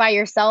out there by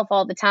yourself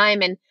all the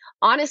time." And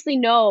honestly,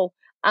 no,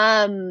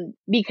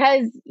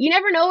 because you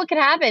never know what could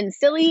happen.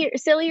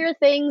 Sillier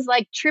things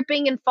like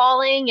tripping and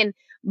falling and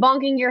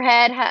bonking your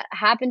head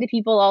happen to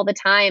people all the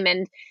time.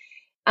 And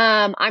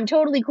I'm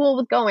totally cool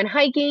with going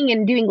hiking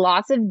and doing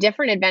lots of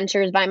different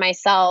adventures by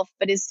myself.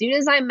 But as soon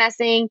as I'm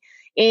messing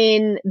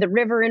in the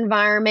river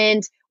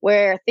environment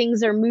where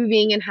things are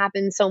moving and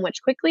happen so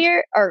much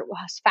quicker or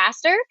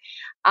faster,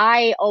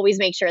 I always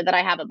make sure that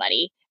I have a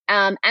buddy.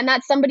 And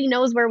that somebody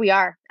knows where we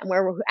are and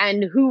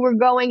and who we're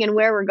going and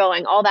where we're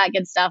going, all that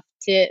good stuff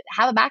to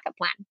have a backup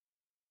plan.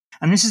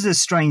 And this is a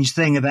strange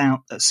thing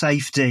about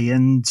safety.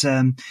 And,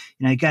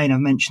 again, I've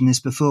mentioned this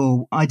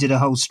before. I did a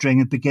whole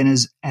string of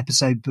beginners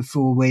episode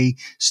before we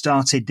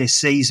started this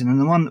season. And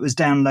the one that was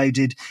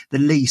downloaded the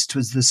least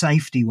was the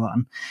safety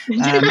one.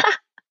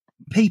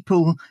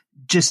 People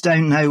just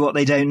don't know what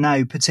they don't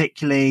know,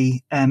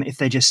 particularly if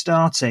they're just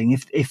starting,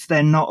 if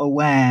they're not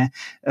aware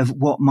of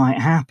what might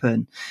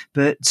happen.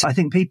 But I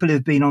think people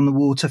who've been on the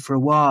water for a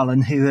while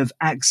and who have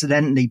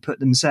accidentally put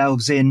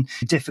themselves in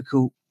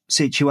difficult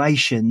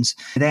situations,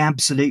 they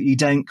absolutely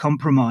don't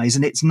compromise.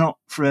 And it's not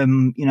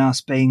from,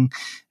 us being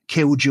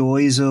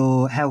killjoys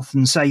or health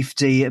and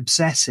safety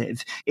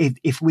obsessive.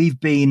 If we've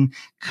been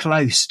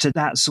close to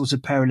that sort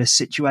of perilous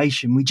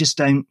situation, we just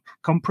don't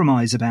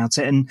compromise about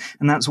it. And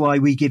that's why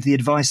we give the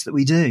advice that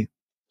we do.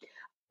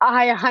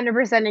 I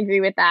 100%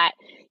 agree with that.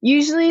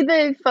 Usually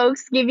the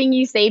folks giving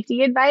you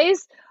safety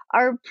advice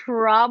are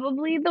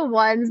probably the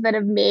ones that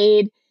have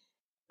made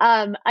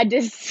a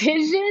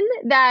decision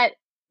that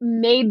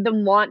made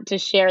them want to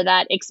share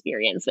that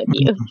experience with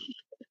you.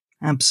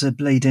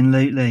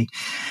 Absolutely.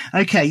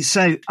 Okay,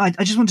 so I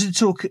just wanted to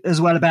talk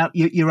as well about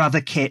your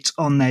other kit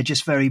on there,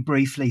 just very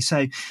briefly.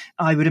 So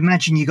I would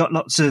imagine you got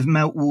lots of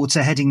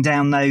meltwater heading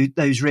down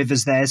those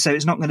rivers there, so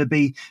it's not going to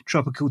be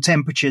tropical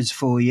temperatures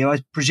for you. I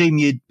presume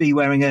you'd be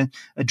wearing a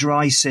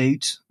dry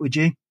suit, would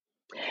you?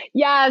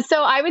 Yeah,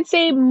 so I would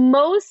say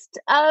most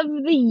of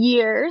the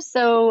year.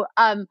 So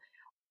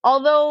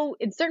although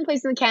in certain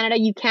places in Canada,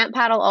 you can't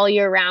paddle all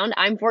year round,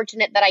 I'm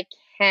fortunate that I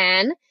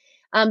can.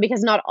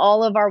 Because not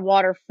all of our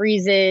water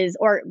freezes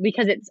or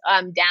because it's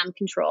dam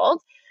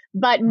controlled.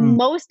 But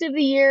most of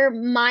the year,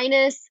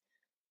 minus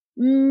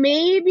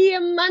maybe a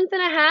month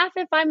and a half,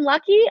 if I'm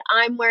lucky,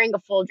 I'm wearing a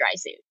full dry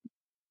suit.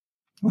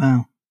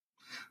 Wow.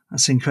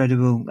 That's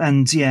incredible.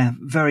 And yeah,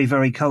 very,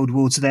 very cold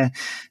water there.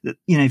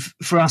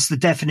 For us, the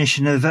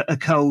definition of a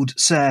cold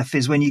surf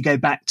is when you go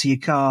back to your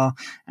car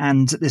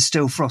and there's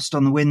still frost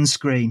on the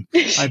windscreen.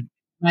 I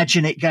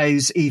imagine it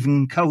goes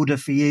even colder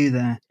for you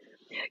there.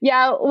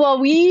 Yeah, well,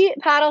 we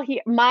paddle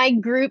here. My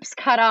group's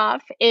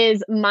cutoff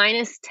is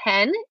minus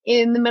 10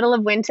 in the middle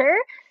of winter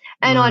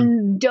and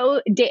on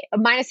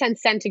minus 10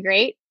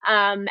 centigrade.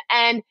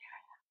 And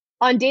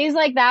on days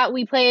like that,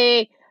 we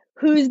play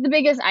Who's the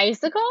Biggest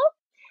Icicle?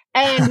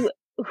 And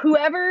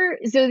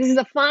so this is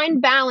a fine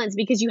balance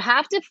because you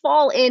have to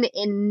fall in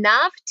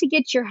enough to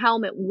get your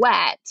helmet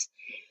wet,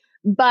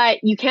 but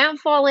you can't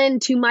fall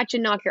in too much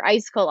and knock your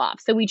icicle off.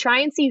 So we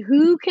try and see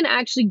who can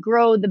actually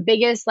grow the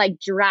biggest, like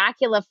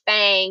Dracula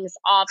fangs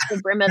off the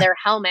brim of their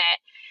helmet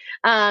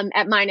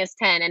at minus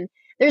 10. And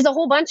there's a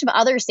whole bunch of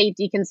other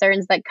safety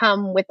concerns that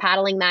come with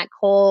paddling that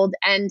cold.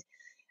 And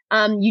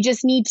you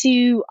just need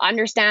to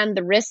understand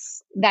the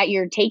risks that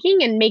you're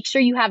taking and make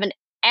sure you have an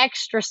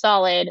extra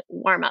solid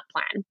warm-up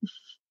plan.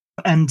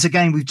 And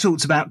again, we've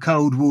talked about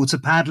cold water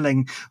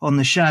paddling on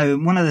the show.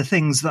 And one of the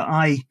things that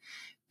I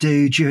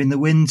do during the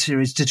winter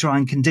is to try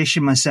and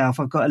condition myself.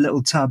 I've got a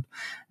little tub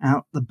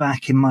out the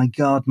back in my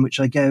garden, which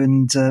I go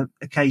and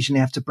occasionally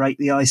have to break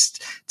the ice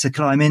to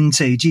climb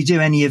into. Do you do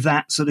any of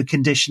that sort of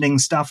conditioning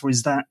stuff, or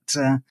is that,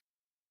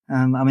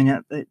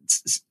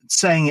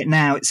 saying it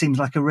now, it seems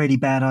like a really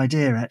bad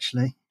idea,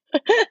 actually.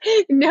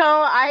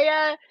 No,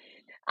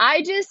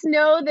 I just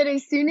know that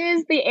as soon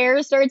as the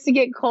air starts to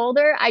get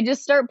colder, I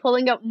just start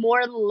pulling up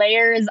more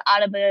layers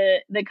out of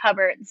the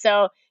cupboard.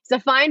 So it's a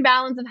fine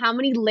balance of how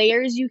many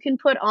layers you can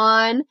put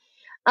on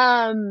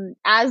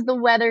as the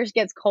weather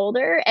gets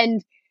colder.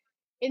 And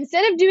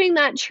instead of doing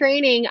that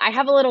training, I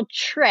have a little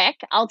trick.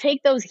 I'll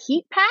take those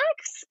heat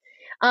packs,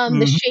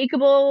 the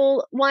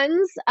shakeable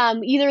ones,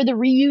 either the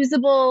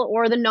reusable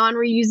or the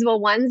non-reusable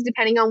ones,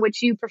 depending on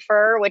which you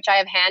prefer, which I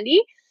have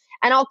handy.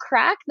 And I'll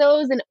crack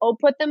those and I'll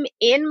put them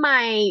in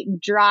my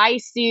dry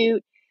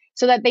suit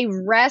so that they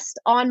rest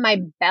on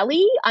my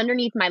belly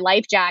underneath my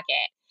life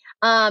jacket.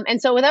 And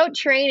so without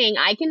training,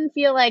 I can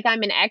feel like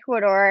I'm in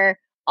Ecuador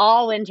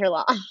all winter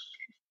long.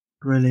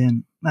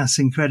 Brilliant. That's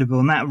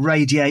incredible. And that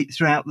radiate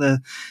throughout the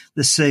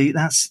suit.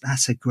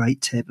 That's a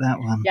great tip, that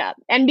one. Yeah.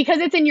 And because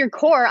it's in your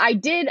core, I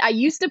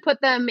used to put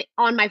them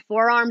on my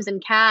forearms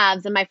and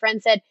calves. And my friend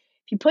said,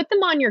 if you put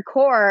them on your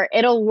core,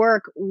 it'll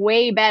work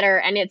way better.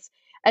 And it's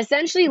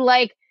essentially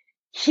like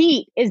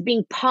heat is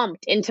being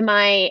pumped into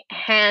my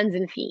hands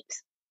and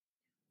feet.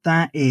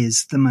 That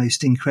is the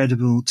most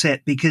incredible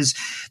tip, because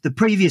the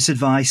previous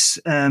advice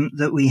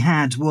that we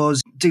had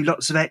was do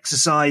lots of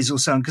exercise or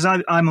so on.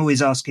 Because I'm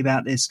always asking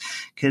about this,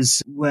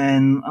 because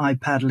when I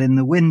paddle in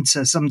the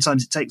winter,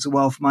 sometimes it takes a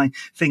while for my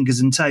fingers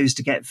and toes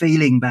to get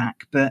feeling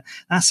back. But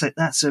that's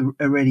a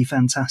really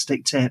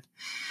fantastic tip.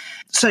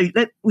 So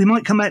we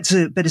might come back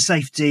to better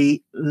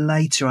safety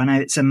later. I know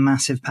it's a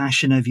massive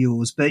passion of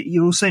yours, but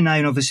you're also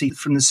known, obviously,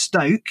 from the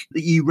Stoke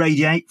that you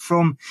radiate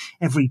from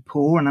every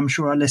pore, and I'm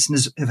sure our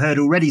listeners have heard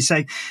already.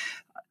 So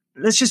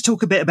let's just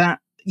talk a bit about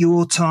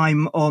your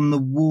time on the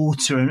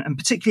water and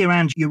particularly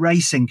around your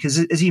racing, because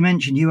as you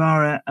mentioned, you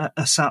are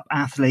a SUP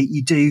athlete.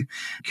 You do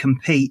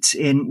compete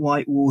in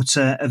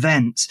whitewater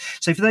events.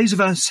 So for those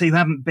of us who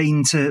haven't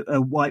been to a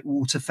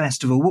whitewater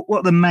festival, what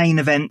are the main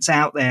events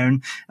out there,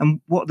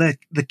 and what are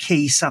the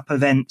key SUP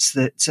events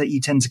that you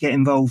tend to get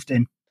involved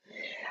in?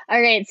 All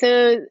right.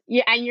 So,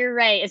 yeah, and you're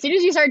right. As soon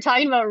as you start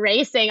talking about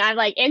racing, I'm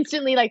like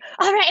instantly like,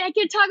 all right, I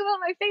can talk about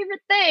my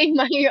favorite thing.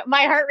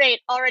 My heart rate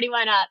already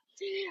went up.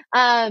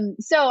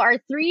 So our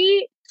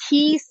three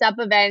key SUP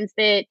events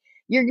that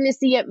you're going to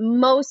see at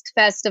most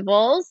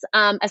festivals,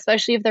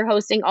 especially if they're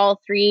hosting all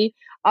three,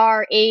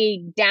 are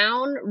a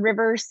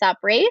downriver SUP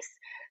race.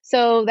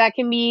 So that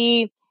can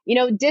be,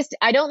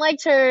 I don't like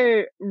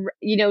to,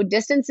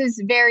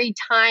 distances vary,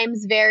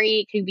 times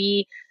vary. It could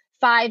be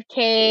 5K,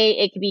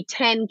 it could be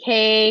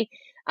 10K.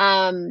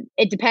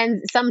 It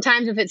depends.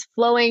 Sometimes if it's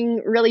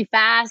flowing really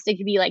fast, it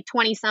could be like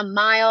 20 some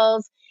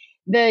miles.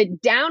 The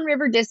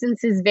downriver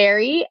distances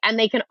vary, and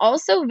they can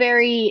also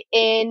vary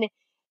in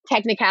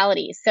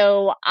technicalities.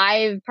 So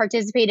I've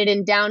participated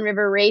in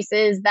downriver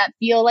races that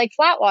feel like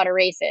flatwater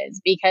races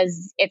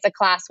because it's a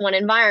class 1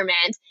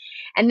 environment.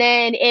 And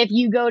then if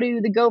you go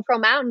to the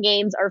GoPro Mountain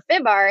Games or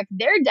FIBARC,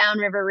 their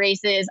downriver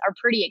races are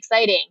pretty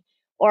exciting.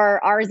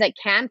 Or ours at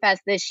CanFest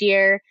this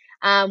year,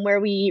 where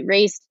we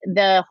raced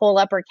the whole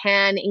upper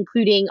can,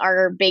 including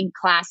our big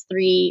class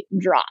 3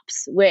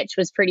 drops, which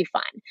was pretty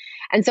fun.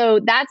 And so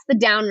that's the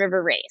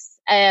downriver race.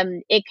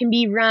 It can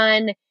be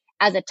run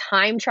as a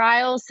time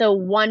trial. So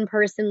one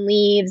person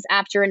leaves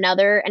after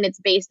another, and it's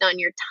based on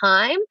your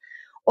time.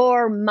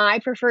 Or my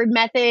preferred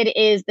method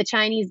is the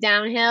Chinese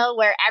downhill,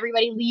 where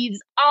everybody leaves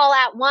all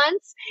at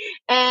once,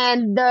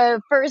 and the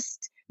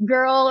first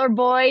girl or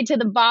boy to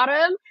the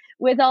bottom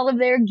with all of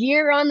their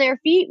gear on their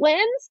feet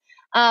wins.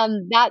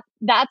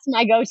 That's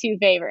my go-to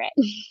favorite.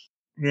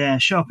 Yeah,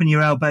 sharpen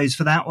your elbows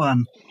for that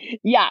one.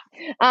 Yeah.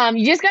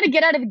 You just got to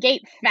get out of the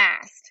gate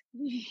fast.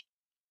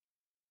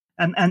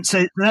 And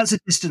so that's a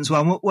distance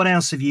one. What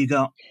else have you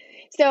got?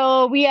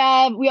 So we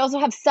also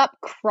have SUP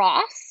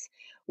Cross,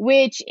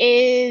 which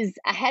is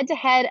a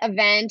head-to-head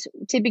event.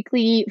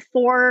 Typically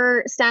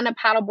 4 stand-up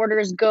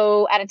paddleboarders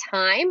go at a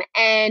time,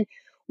 and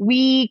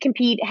we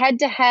compete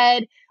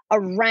head-to-head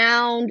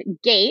around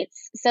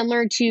gates,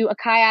 similar to a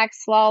kayak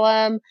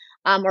slalom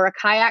or a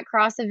kayak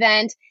cross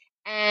event.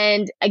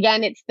 And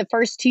again, it's the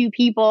first 2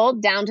 people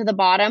down to the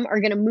bottom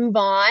are going to move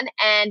on.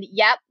 And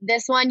yep,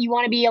 this one, you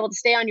want to be able to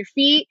stay on your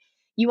feet.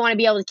 You want to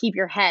be able to keep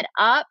your head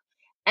up.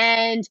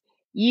 And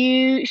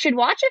you should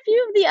watch a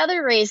few of the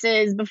other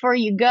races before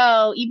you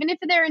go, even if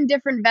they're in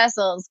different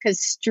vessels, because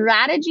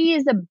strategy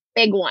is a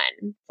big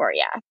one for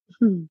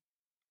you.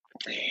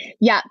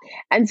 Yeah.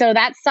 And so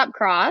that's SUP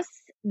Cross.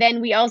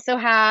 Then we also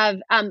have,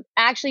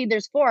 actually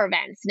there's 4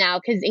 events now,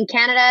 because in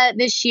Canada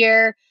this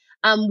year,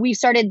 we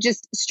started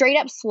just straight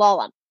up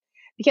slalom,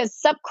 because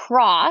SUP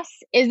Cross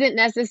isn't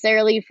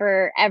necessarily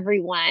for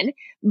everyone,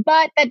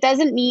 but that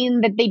doesn't mean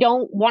that they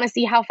don't want to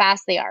see how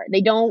fast they are.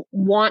 They don't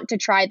want to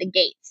try the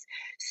gates.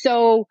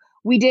 So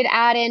we did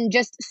add in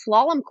just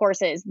slalom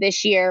courses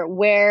this year,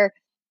 where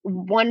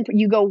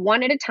you go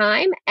one at a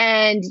time,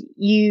 and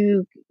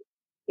you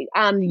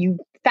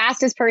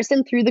fastest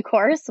person through the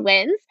course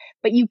wins,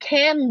 but you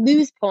can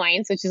lose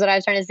points, which is what I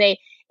was trying to say,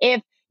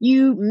 if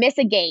you miss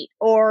a gate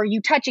or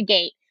you touch a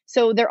gate.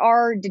 So there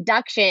are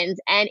deductions,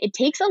 and it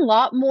takes a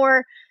lot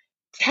more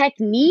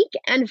technique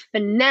and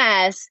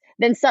finesse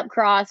than SUP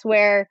Cross,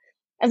 where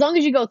as long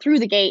as you go through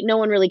the gate, no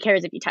one really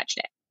cares if you touched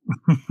it.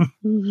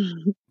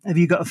 Have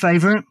you got a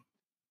favorite?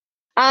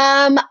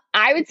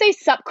 I would say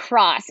SUP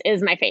Cross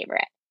is my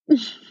favorite.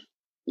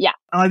 Yeah.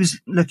 I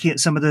was looking at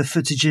some of the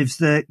footage of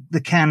the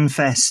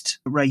CanFest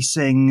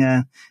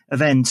racing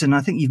event, and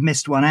I think you've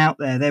missed one out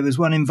there. There was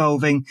one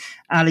involving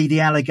Ali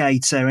the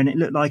alligator, and it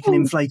looked like an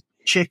inflated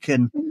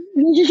chicken.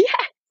 Yeah.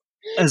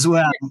 As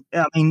well.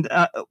 I mean,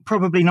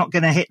 probably not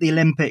going to hit the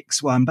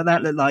Olympics one, but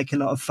that looked like a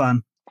lot of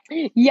fun.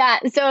 Yeah.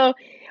 So,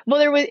 well,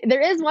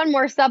 there is one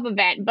more SUP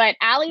event, but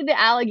Ali the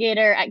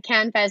alligator at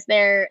CanFest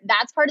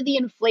that's part of the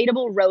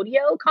inflatable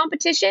rodeo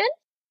competition.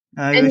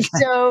 And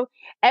so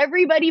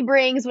everybody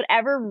brings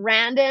whatever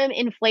random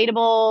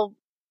inflatable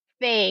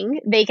thing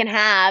they can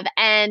have.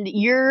 And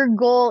your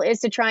goal is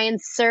to try and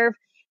surf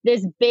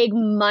this big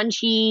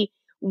munchy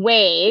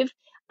wave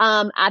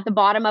at the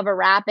bottom of a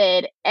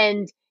rapid.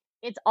 And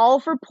it's all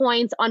for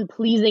points on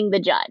pleasing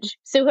the judge.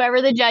 So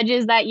whoever the judge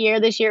is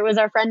this year was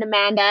our friend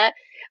Amanda.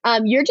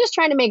 You're just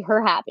trying to make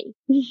her happy.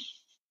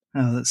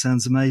 Oh, that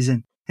sounds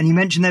amazing. And you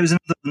mentioned there was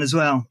another one as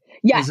well.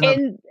 Yeah,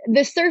 in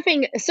the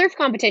surf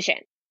competition.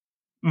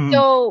 Mm-hmm.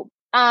 So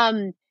I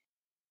love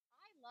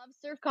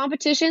surf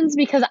competitions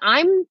because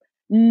I'm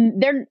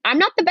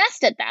not the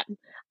best at them.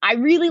 I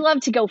really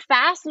love to go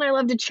fast and I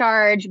love to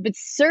charge, but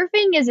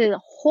surfing is a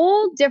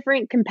whole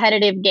different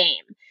competitive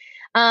game.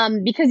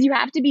 because you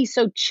have to be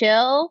so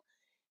chill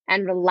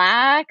and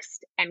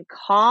relaxed and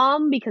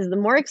calm, because the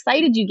more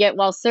excited you get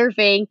while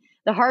surfing,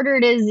 the harder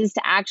it is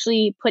to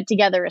actually put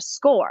together a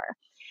score.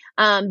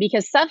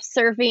 Because SUP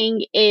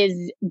surfing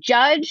is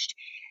judged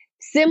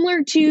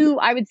similar to,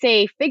 I would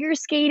say, figure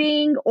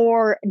skating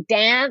or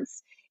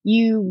dance.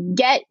 You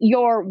get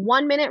your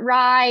 1 minute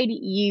ride.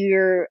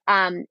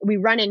 We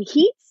run in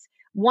heats.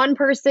 One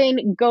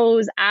person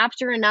goes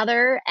after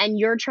another, and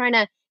you're trying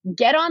to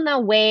get on the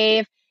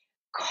wave,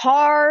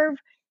 carve,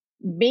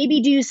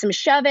 maybe do some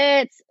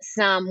shove-its,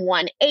 some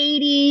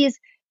 180s,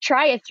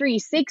 try a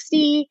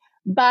 360.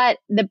 But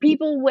the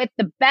people with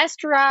the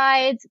best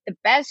rides, the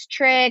best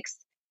tricks,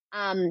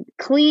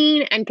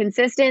 clean and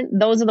consistent,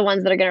 those are the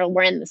ones that are going to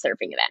win the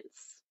surfing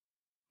events.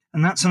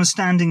 And that's on a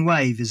standing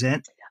wave, is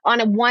it?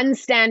 On a one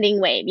standing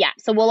wave, yeah.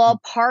 So we'll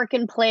all park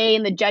and play,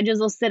 and the judges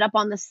will sit up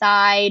on the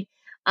side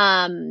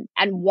and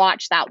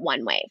watch that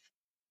one wave.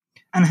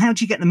 And how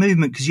do you get the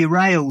movement? Because your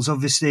rails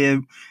obviously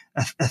are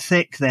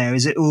thick there.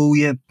 Is it all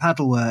your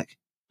paddle work?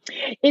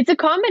 It's a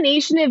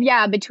combination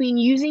of, between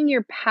using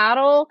your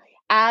paddle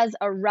as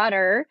a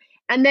rudder,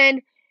 and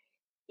then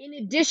in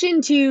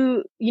addition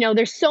to,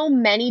 there's so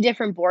many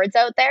different boards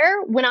out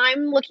there. When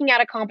I'm looking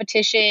at a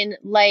competition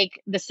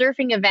like the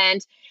surfing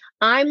event,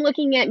 I'm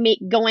looking at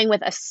going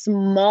with a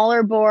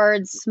smaller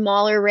board,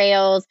 smaller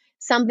rails,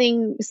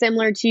 something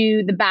similar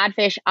to the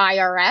Badfish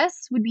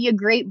IRS would be a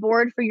great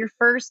board for your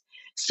first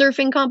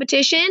surfing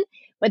competition.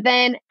 But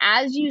then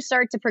as you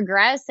start to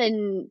progress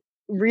and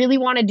really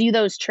want to do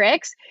those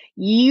tricks,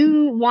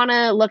 you want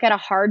to look at a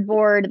hard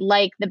board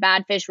like the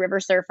Badfish River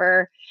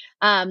Surfer.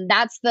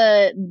 That's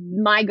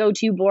my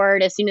go-to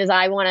board as soon as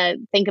I want to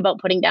think about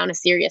putting down a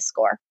serious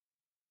score.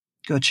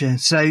 Gotcha.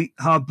 So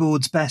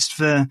hardboard's best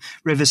for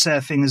river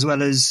surfing as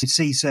well as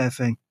sea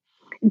surfing.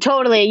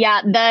 Totally,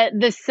 yeah.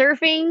 The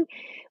surfing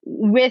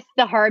with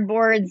the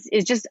hardboards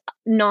is just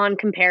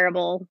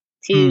non-comparable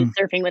to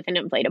surfing with an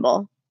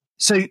inflatable.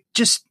 So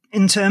just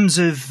in terms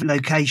of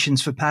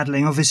locations for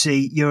paddling,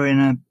 obviously you're in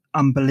an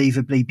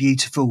unbelievably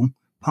beautiful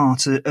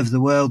part of the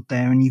world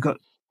there, and you've got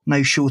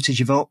no shortage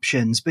of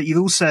options. But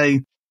you've also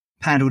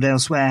paddled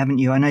elsewhere, haven't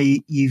you? I know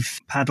you've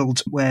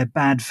paddled where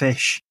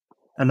Badfish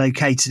are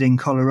located in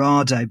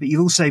Colorado, but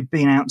you've also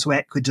been out to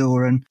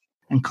Ecuador and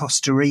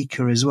Costa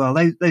Rica as well.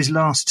 Those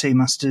last two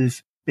must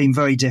have been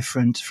very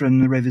different from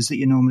the rivers that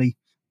you're normally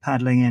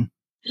paddling in.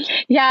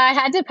 Yeah, I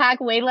had to pack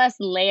way less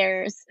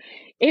layers.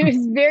 It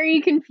was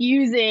very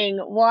confusing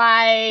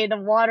why the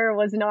water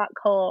was not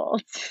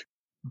cold.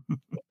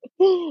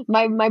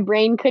 My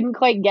brain couldn't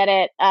quite get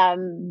it.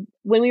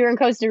 When we were in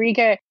Costa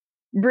Rica,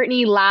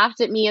 Brittany laughed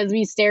at me as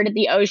we stared at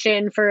the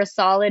ocean for a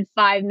solid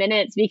 5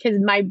 minutes because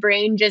my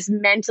brain just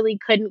mentally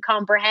couldn't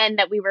comprehend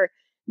that we were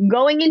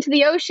going into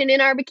the ocean in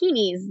our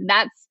bikinis.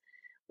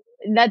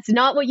 That's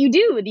not what you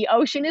do. The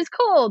ocean is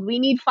cold. We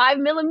need 5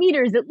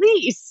 millimeters at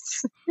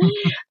least.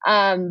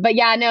 But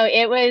yeah, no,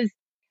 it was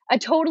a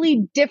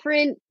totally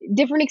different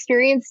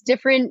experience,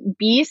 different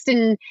beast.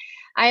 And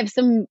I have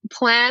some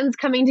plans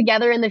coming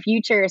together in the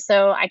future.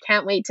 So I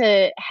can't wait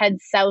to head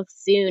south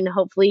soon.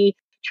 Hopefully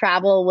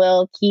travel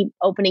will keep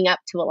opening up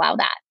to allow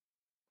that.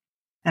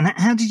 And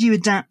how did you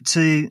adapt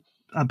to,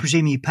 I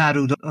presume you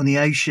paddled on the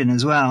ocean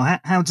as well.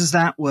 How does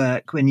that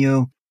work when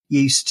you're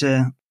used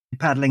to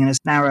paddling in a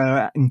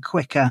narrower and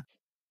quicker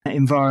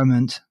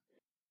environment?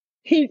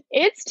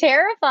 It's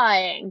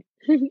terrifying.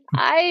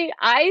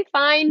 I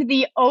find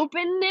the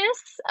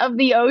openness of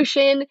the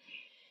ocean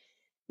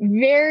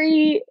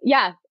very,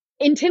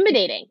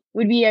 intimidating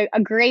would be a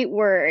great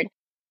word.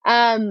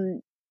 My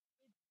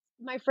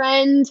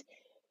friend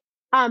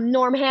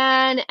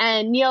Normhan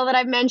and Neil that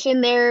I've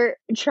mentioned, they're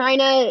trying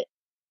to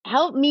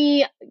help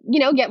me,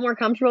 get more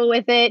comfortable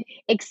with it,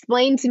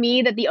 explain to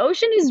me that the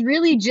ocean is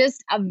really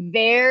just a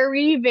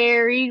very,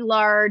 very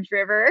large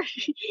river.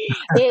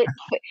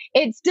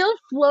 It still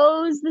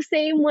flows the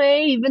same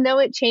way, even though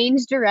it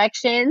changed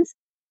directions.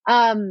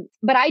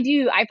 But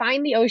I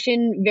find the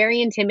ocean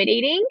very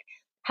intimidating.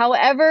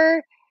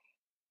 However,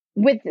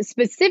 with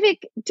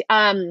specific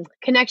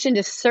connection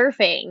to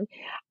surfing,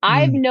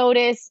 I've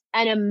noticed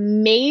an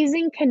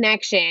amazing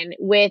connection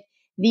with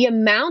the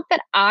amount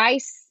that I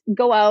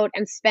go out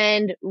and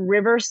spend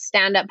river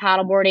stand-up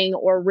paddleboarding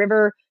or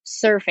river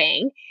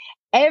surfing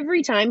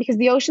every time, because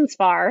the ocean's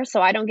far,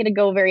 so I don't get to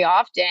go very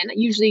often,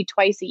 usually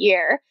twice a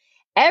year.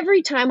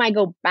 Every time I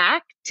go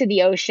back to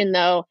the ocean,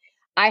 though,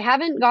 I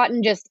haven't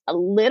gotten just a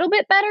little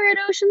bit better at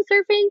ocean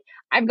surfing.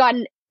 I've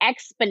gotten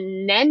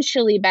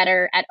exponentially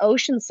better at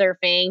ocean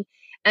surfing.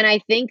 And I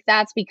think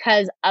that's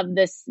because of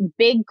this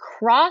big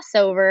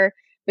crossover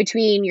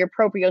between your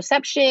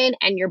proprioception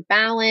and your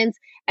balance,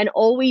 and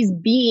always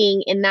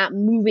being in that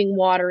moving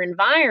water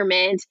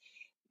environment.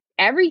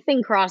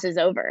 Everything crosses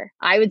over.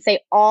 I would say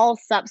all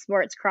SUP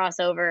sports cross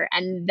over.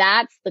 And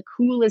that's the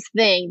coolest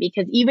thing,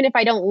 because even if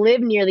I don't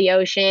live near the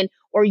ocean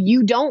or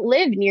you don't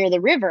live near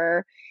the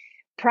river,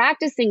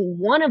 practicing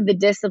one of the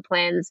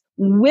disciplines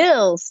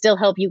will still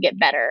help you get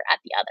better at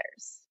the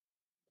others.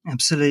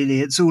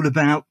 Absolutely. It's all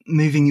about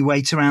moving your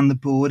weight around the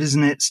board,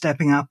 isn't it?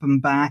 Stepping up and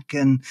back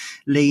and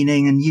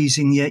leaning and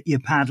using your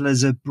paddle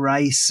as a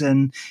brace.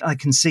 And I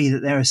can see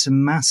that there are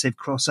some massive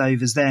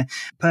crossovers there.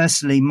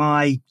 Personally,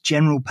 my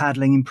general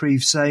paddling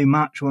improved so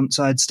much once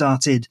I'd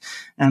started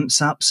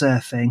SUP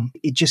surfing.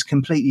 It just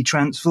completely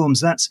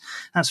transforms. That's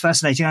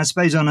fascinating. I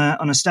suppose on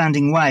a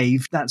standing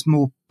wave, that's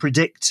more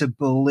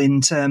predictable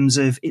in terms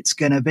of it's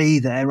going to be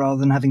there rather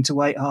than having to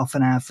wait half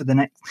an hour for the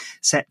next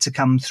set to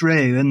come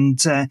through.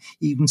 And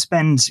you can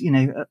spend,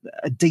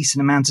 a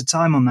decent amount of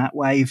time on that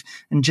wave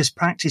and just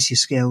practice your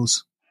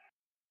skills.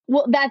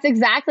 Well, that's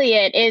exactly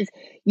it, is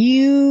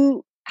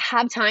you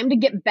have time to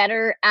get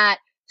better at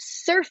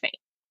surfing,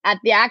 at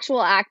the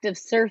actual act of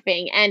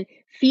surfing and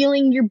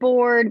feeling your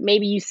board.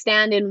 Maybe you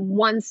stand in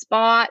one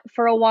spot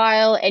for a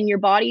while and your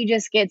body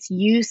just gets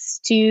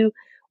used to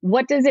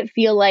what does it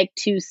feel like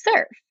to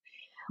surf.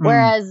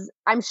 Whereas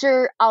I'm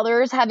sure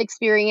others have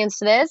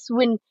experienced this.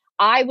 When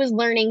I was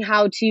learning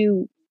how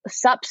to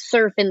SUP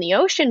surf in the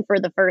ocean for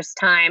the first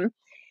time,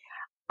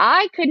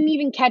 I couldn't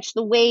even catch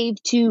the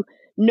wave to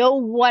know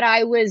what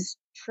I was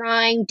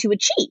trying to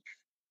achieve.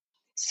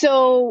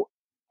 So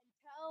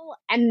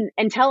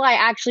until I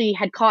actually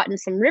had caught in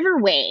some river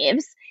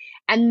waves,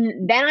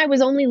 and then I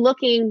was only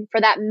looking for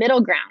that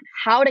middle ground,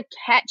 how to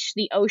catch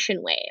the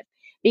ocean wave,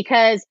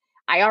 because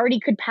I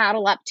already could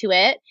paddle up to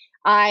it.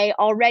 I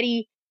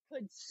already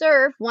could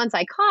surf once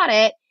I caught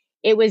it.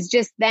 It was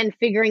just then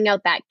figuring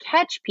out that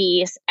catch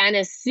piece. And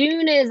as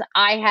soon as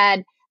I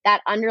had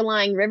that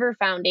underlying river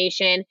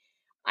foundation,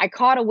 I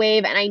caught a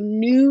wave and I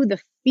knew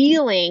the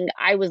feeling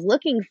I was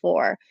looking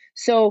for.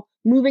 So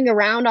moving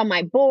around on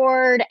my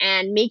board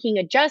and making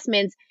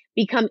adjustments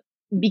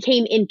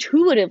became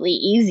intuitively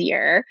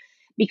easier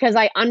because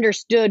I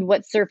understood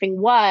what surfing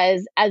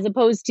was, as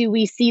opposed to,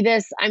 we see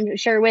this, I'm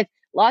sure, with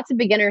lots of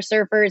beginner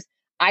surfers.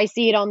 I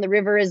see it on the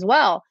river as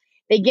well.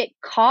 They get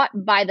caught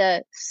by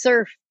the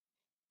surf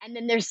and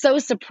then they're so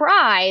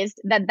surprised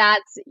that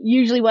that's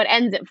usually what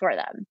ends it for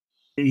them.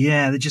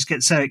 Yeah, they just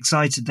get so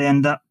excited they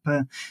end up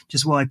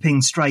just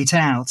wiping straight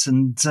out,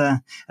 and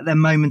at their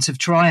moment of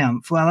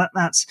triumph. Well,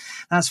 that's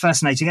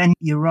fascinating. And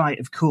you're right,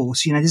 of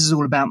course. This is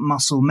all about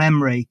muscle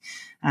memory,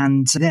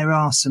 and there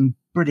are some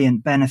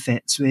brilliant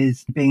benefits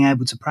with being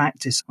able to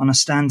practice on a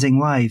standing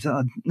wave.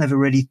 I'd never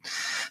really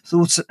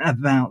thought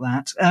about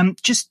that.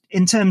 Just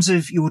in terms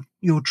of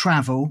your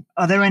travel,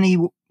 are there any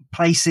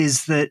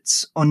places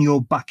that's on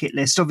your bucket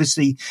list?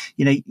 Obviously,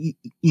 you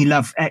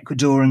love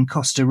Ecuador and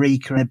Costa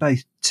Rica. They're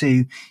both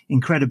two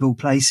incredible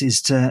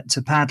places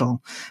to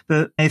paddle.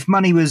 But if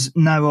money was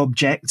no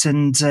object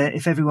and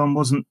if everyone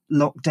wasn't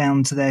locked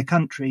down to their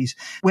countries,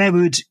 where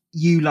would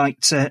you like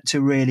to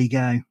really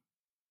go?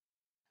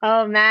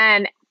 Oh,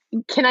 man.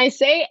 Can I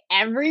say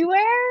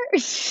everywhere?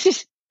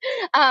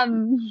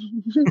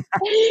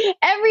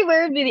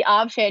 Everywhere would be the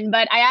option.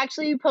 But I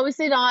actually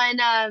posted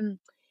on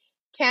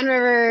Can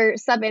River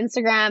SUP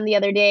Instagram the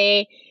other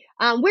day,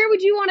 where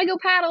would you want to go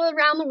paddle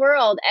around the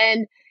world?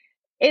 And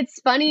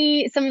it's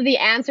funny, some of the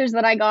answers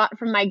that I got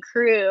from my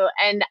crew,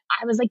 and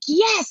I was like,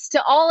 yes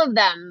to all of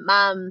them.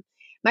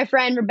 My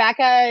friend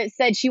Rebecca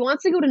said she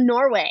wants to go to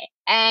Norway,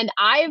 and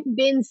I've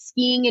been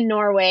skiing in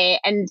Norway.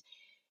 And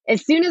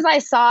as soon as I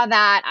saw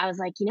that, I was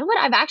like, you know what?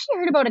 I've actually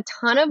heard about a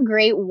ton of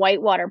great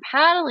whitewater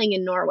paddling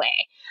in Norway.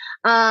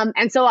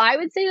 And so I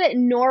would say that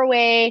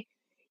Norway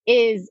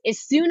is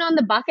soon on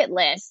the bucket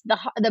list.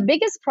 The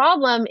biggest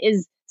problem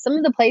is some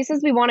of the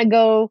places we want to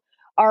go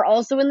are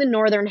also in the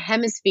Northern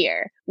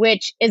Hemisphere,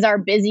 which is our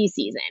busy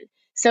season.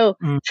 So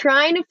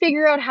trying to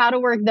figure out how to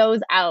work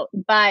those out.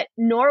 But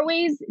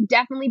Norway's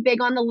definitely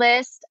big on the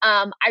list.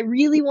 I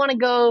really want to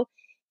go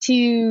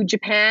to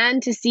Japan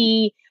to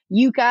see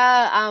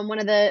Yuka, one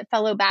of the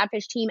fellow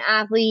Badfish team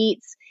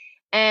athletes,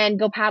 and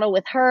go paddle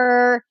with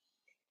her.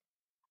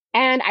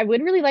 And I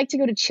would really like to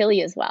go to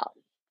Chile as well.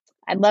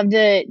 I'd love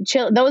to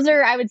chill. Those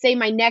are, I would say,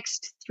 my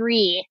next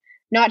three.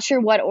 Not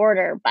sure what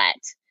order, but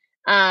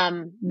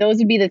those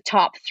would be the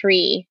top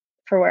three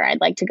for where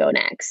I'd like to go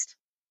next.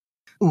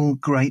 All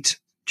great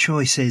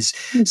choices.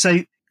 So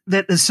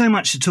there's so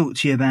much to talk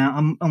to you about.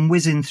 I'm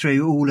whizzing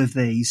through all of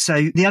these.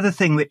 So the other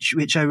thing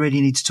which I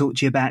really need to talk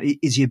to you about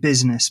is your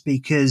business,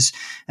 because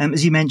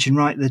as you mentioned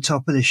right at the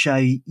top of the show,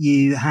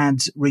 you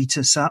had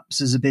Rita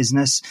Sups as a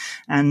business,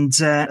 and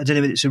I don't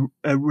know if it's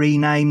a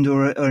renamed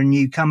or a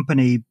new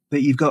company,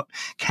 but you've got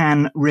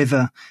Can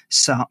River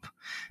SUP,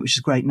 which is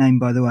a great name,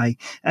 by the way.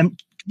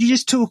 Could you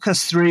just talk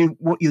us through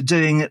what you're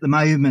doing at the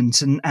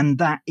moment and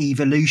that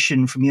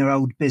evolution from your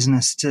old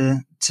business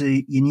to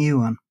your new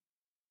one?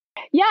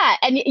 Yeah,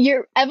 and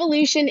your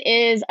evolution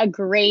is a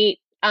great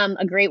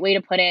way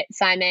to put it,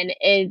 Simon.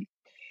 Rita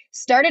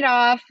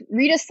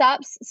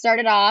Sups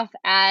started off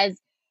as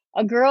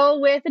a girl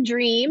with a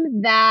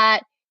dream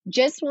that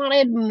just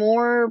wanted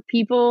more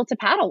people to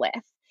paddle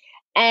with.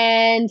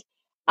 And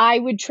I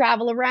would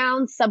travel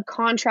around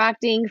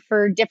subcontracting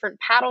for different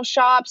paddle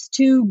shops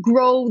to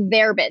grow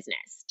their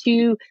business,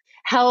 to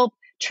help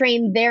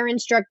train their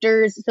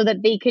instructors so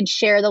that they could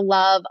share the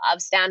love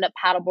of stand-up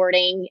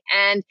paddleboarding.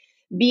 And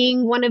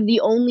being one of the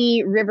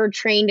only river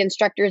trained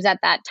instructors at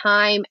that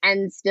time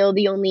and still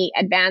the only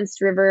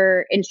advanced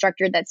river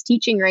instructor that's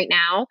teaching right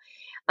now,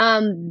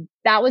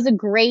 that was a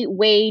great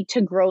way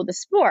to grow the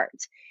sport.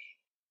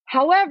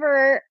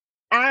 However,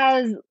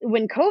 as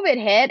when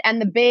COVID hit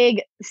and the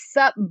big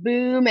SUP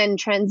boom and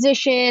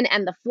transition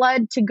and the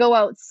flood to go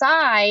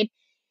outside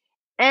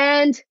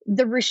and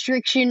the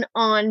restriction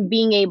on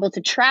being able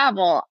to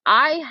travel,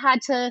 I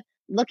had to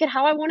look at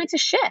how I wanted to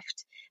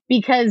shift,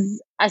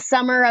 because a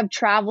summer of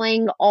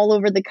traveling all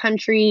over the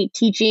country,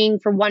 teaching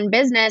for one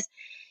business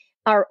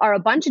or a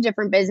bunch of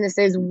different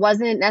businesses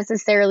wasn't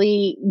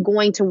necessarily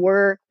going to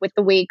work with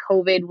the way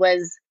COVID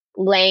was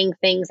laying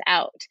things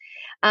out.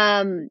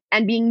 And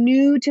being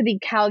new to the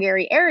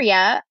Calgary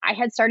area, I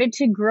had started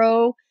to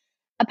grow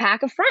a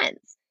pack of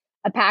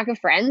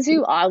friends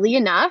who, oddly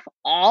enough,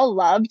 all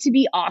love to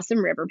be awesome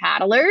river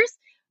paddlers.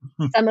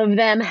 Some of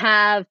them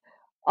have,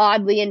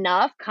 oddly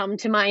enough, come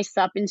to my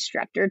SUP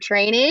instructor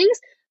trainings.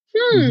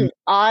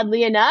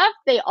 Oddly enough,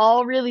 they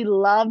all really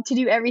love to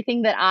do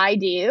everything that I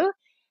do.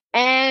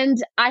 And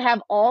I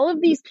have all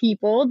of these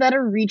people that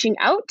are reaching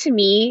out to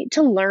me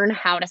to learn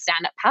how to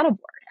stand up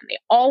paddleboard. And they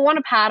all want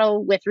to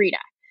paddle with Rita.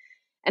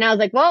 And I was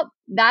like, well,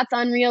 that's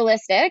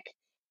unrealistic.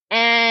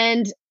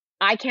 And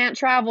I can't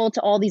travel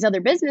to all these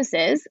other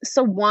businesses.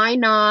 So why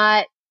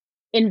not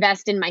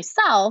invest in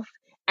myself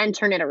and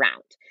turn it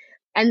around?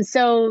 And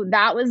so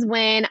that was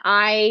when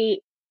I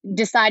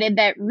decided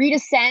that Rita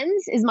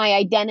Sens is my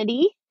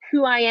identity,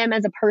 who I am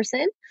as a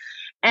person.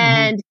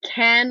 And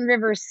Can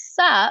River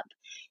SUP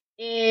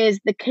is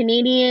the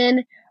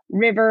Canadian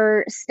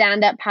River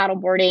Stand-Up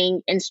Paddleboarding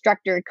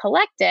Instructor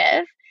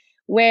Collective,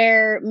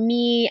 where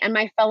me and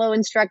my fellow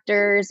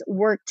instructors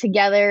work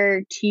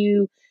together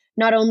to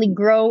not only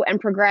grow and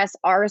progress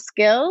our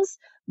skills,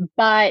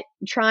 but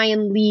try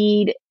and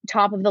lead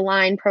top of the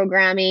line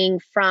programming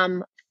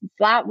from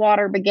flat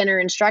water beginner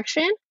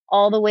instruction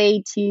all the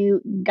way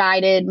to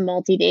guided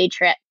multi-day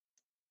trip.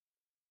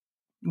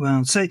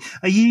 Well, so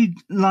are you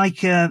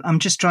like, I'm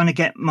just trying to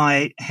get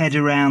my head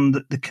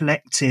around the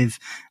collective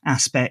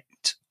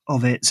aspect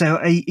of it. So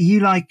are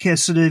you like a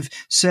sort of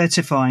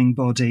certifying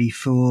body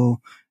for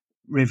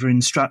river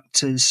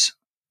instructors?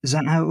 Is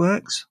that how it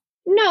works?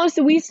 No,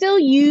 so we still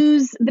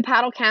use the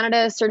Paddle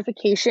Canada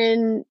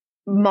certification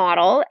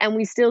model, and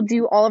we still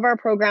do all of our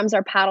programs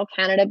are Paddle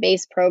Canada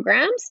based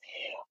programs.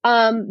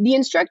 The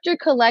instructor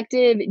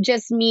collective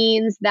just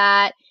means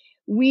that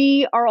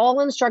we are all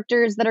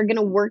instructors that are going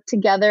to work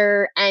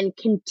together and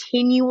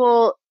continue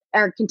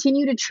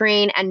to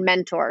train and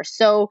mentor.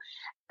 So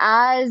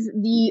as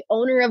the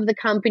owner of the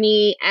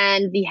company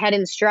and the head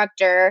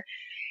instructor,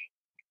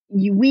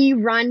 we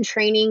run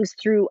trainings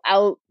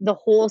throughout the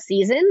whole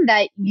season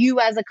that you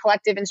as a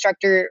collective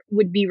instructor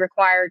would be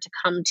required to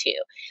come to.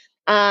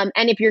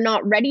 And if you're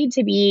not ready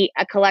to be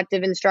a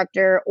collective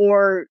instructor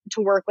or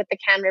to work with the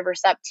Can River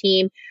SUP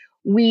team,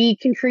 we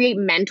can create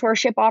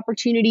mentorship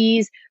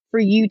opportunities for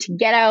you to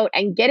get out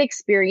and get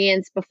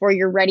experience before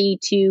you're ready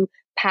to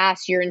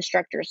pass your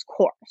instructor's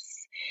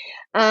course.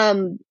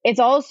 It's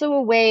also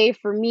a way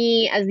for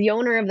me as the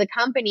owner of the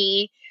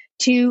company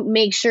to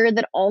make sure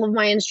that all of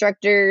my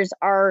instructors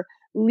are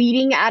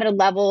leading at a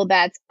level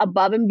that's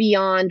above and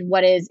beyond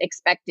what is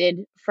expected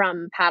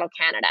from Paddle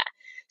Canada.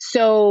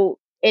 So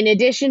in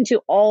addition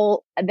to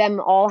all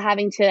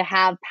having to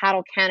have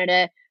Paddle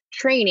Canada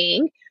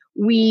training,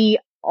 we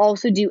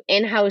also do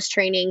in-house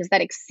trainings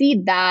that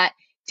exceed that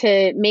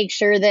to make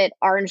sure that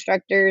our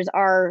instructors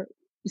are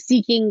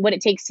seeking what it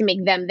takes to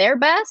make them their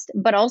best,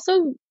 but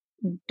also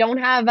don't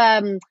have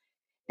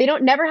they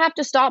don't never have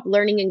to stop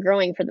learning and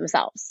growing for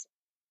themselves.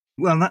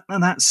 Well,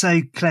 that's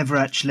so clever,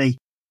 actually,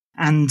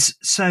 and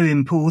so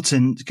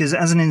important, because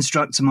as an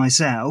instructor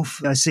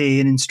myself, I see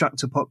an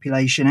instructor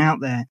population out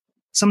there.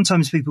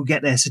 Sometimes people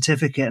get their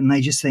certificate and they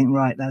just think,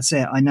 right, that's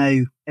it. I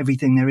know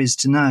everything there is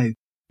to know.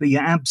 But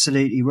you're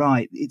absolutely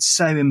right. It's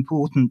so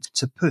important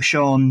to push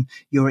on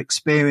your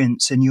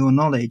experience and your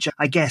knowledge.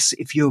 I guess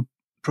if you're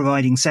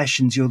providing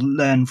sessions, you'll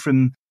learn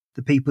from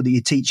the people that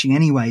you're teaching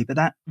anyway, but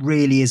that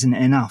really isn't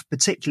enough,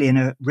 particularly in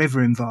a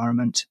river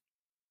environment.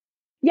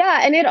 Yeah,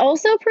 and it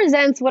also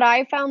presents what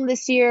I found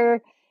this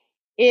year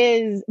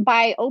is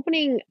by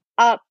opening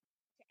up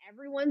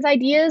everyone's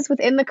ideas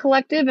within the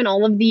collective and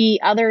all of the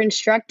other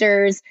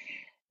instructors,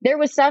 there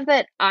was stuff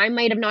that I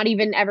might have not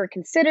even ever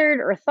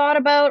considered or thought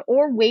about,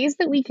 or ways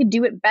that we could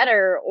do it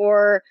better,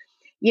 or,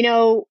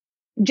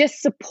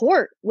 just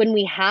support when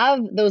we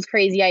have those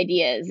crazy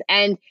ideas.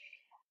 And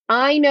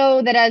I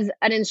know that as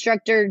an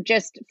instructor,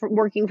 just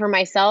working for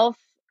myself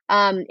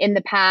in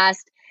the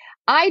past,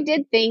 I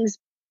did things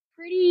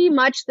pretty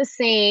much the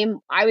same.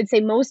 I would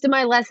say most of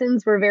my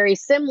lessons were very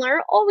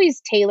similar,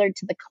 always tailored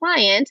to the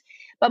client,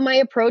 but my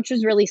approach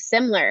was really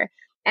similar.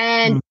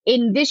 And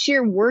in this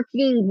year,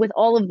 working with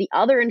all of the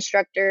other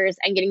instructors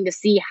and getting to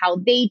see how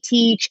they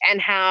teach and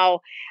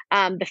how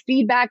the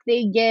feedback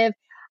they give,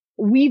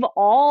 we've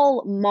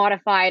all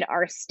modified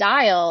our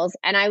styles.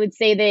 And I would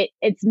say that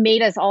it's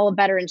made us all a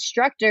better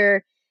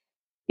instructor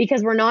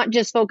because we're not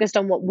just focused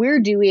on what we're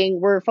doing.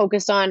 We're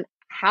focused on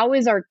how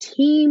is our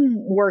team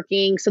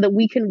working so that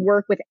we can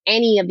work with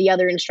any of the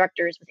other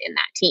instructors within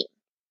that team.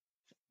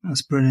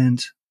 That's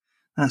brilliant.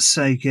 That's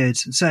so good.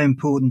 So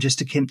important just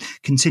to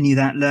continue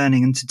that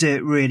learning and to do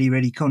it really,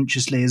 really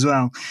consciously as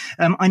well.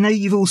 I know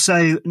you've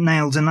also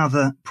nailed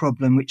another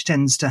problem which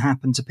tends to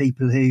happen to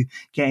people who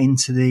get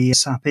into the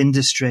SUP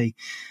industry,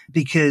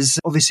 because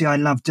obviously I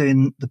love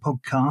doing the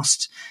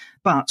podcast.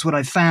 But what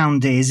I've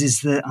found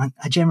is that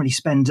I generally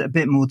spend a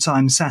bit more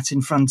time sat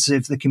in front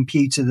of the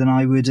computer than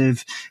I would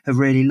have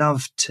really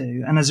loved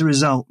to. And as a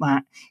result,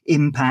 that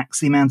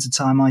impacts the amount of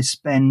time I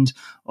spend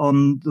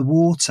on the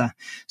water.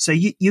 So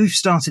you've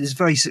started this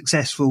very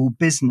successful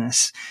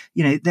business.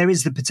 You know, there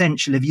is the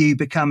potential of you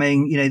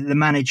becoming, you know, the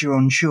manager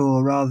on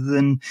shore rather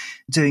than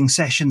doing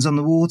sessions on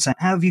the water.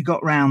 How have you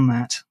got around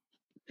that?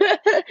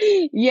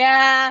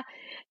 Yeah.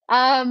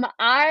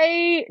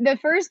 The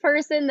first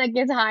person that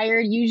gets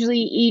hired usually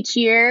each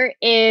year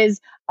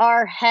is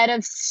our head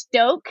of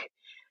stoke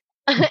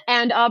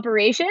and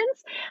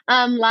operations.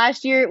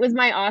 Last year it was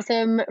my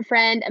awesome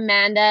friend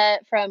Amanda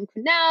from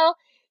Quesnel.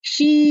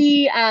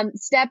 She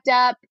stepped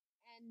up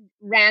and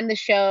ran the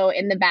show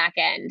in the back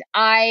end.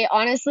 I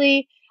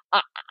honestly,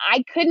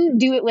 I couldn't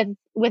do it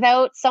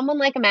without someone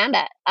like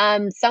Amanda,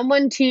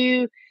 someone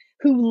who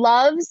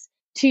loves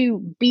to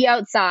be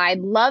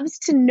outside, loves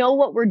to know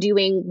what we're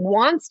doing,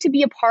 wants to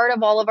be a part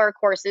of all of our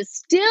courses,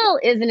 still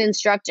is an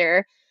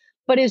instructor,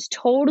 but is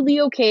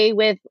totally okay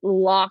with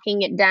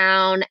locking it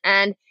down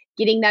and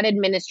getting that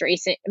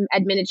administration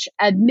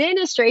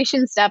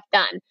stuff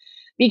done.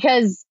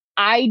 Because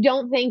I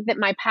don't think that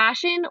my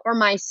passion or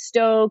my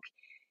stoke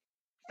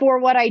for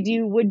what I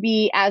do would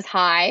be as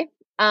high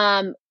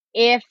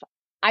if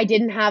I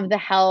didn't have the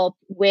help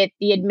with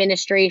the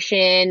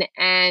administration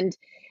and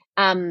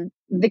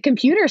the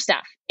computer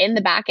stuff in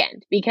the back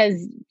end. Because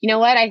you know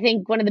what? I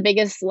think one of the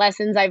biggest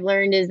lessons I've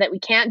learned is that we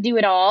can't do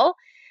it all.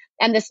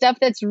 And the stuff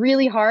that's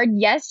really hard,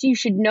 yes, you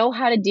should know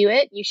how to do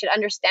it. You should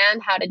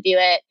understand how to do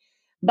it.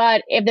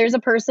 But if there's a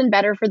person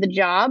better for the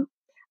job,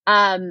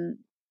 that's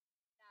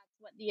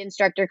what the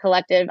Instructor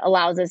Collective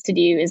allows us to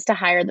do, is to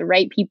hire the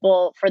right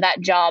people for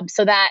that job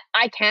so that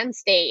I can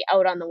stay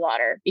out on the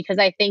water. Because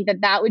I think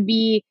that would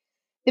be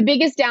the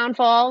biggest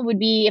downfall, would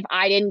be if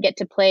I didn't get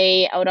to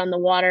play out on the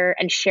water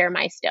and share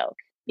my stoke,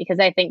 because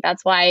I think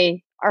that's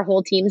why our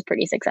whole team's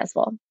pretty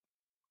successful.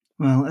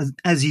 Well,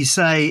 as you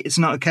say, it's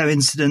not a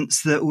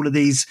coincidence that all of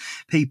these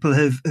people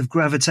have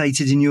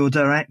gravitated in your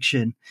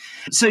direction.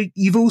 So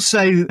you've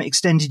also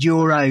extended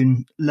your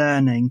own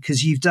learning,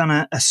 because you've done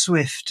a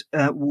Swift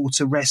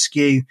water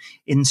rescue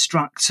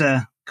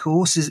instructor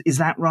course. Is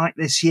that right,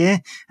 this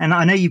year? And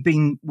I know you've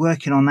been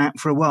working on that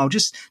for a while.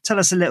 Just tell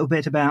us a little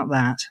bit about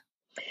that.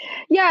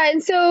 Yeah.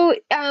 And so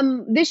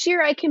this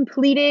year I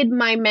completed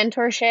my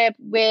mentorship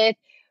with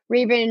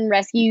Raven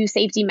Rescue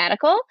Safety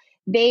Medical.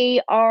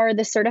 They are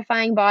the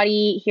certifying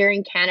body here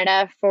in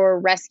Canada for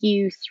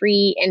Rescue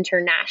 3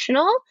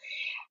 International.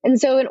 And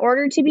so in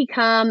order to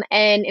become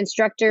an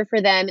instructor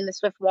for them in the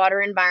Swift water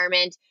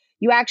environment,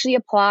 you actually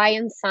apply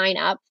and sign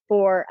up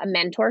for a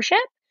mentorship,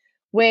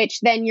 which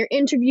then you're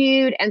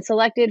interviewed and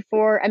selected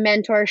for a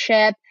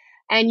mentorship.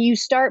 And you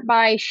start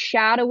by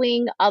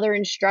shadowing other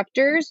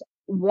instructors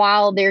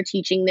while they're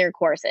teaching their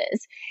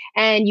courses.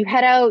 And you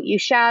head out, you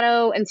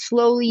shadow, and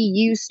slowly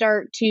you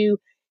start to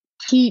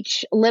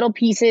teach little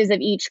pieces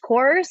of each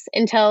course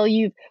until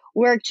you've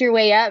worked your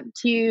way up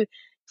to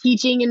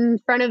teaching in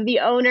front of the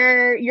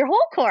owner your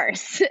whole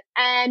course.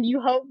 And you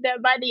hope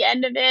that by the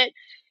end of it,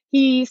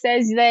 he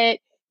says that,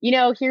 you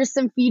know, here's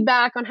some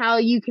feedback on how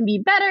you can be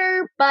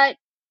better, but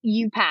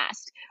you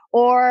passed.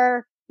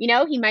 Or, you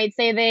know, he might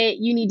say that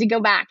you need to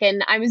go back.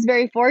 And I was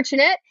very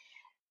fortunate.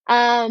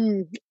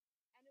 And it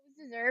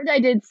was deserved. I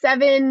did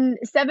seven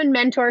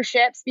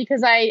mentorships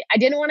because I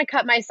didn't want to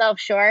cut myself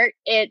short.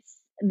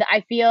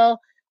 I feel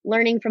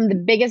learning from the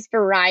biggest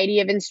variety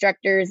of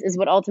instructors is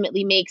what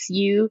ultimately makes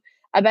you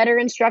a better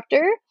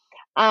instructor.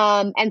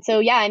 And so,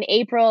 yeah, in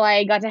April,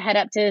 I got to head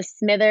up to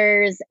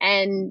Smithers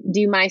and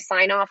do my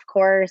sign-off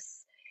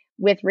course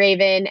with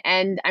Raven.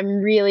 And I'm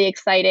really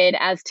excited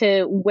as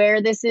to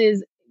where this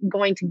is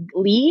going to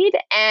lead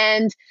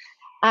and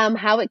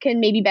how it can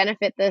maybe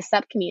benefit the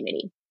SUP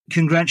community.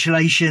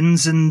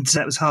 Congratulations, and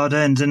that was hard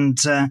earned, and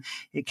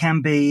it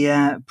can be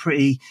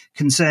pretty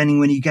concerning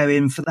when you go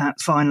in for that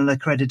final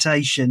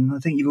accreditation. I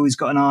think you've always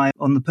got an eye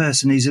on the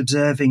person who's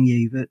observing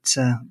you,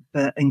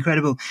 but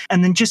incredible.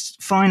 And then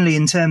just finally,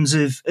 in terms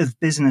of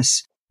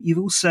business, you've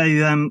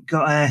also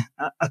got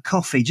a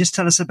coffee. Just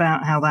tell us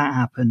about how that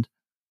happened.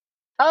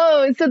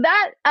 Oh, so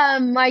that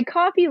my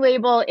coffee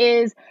label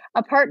is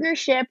a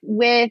partnership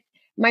with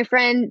my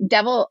friend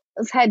Devil's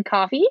Head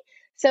Coffee.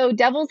 So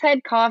Devil's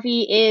Head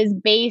Coffee is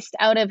based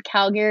out of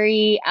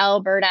Calgary,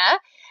 Alberta,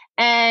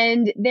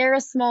 and they're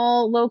a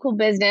small local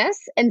business.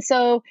 And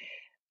so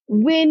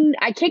when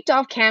I kicked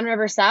off Can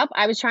River SUP,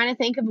 I was trying to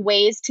think of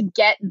ways to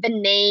get the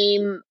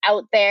name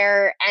out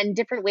there and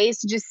different ways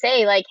to just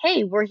say, like,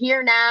 hey, we're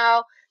here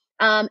now.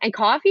 And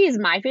coffee is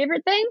my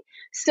favorite thing.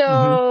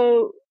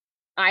 So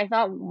I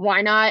thought,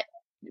 why not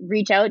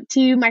reach out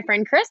to my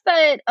friend Chris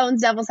that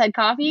owns Devil's Head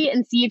Coffee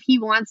and see if he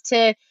wants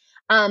to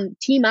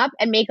team up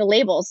and make a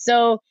label.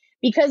 So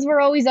because we're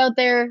always out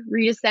there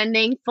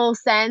resending full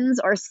sends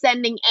or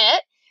sending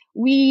it,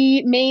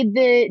 we made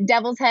the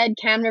Devil's Head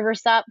Cam River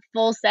Sup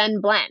full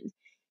send blend.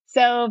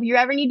 So if you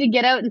ever need to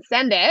get out and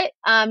send it,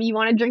 you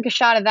want to drink a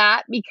shot of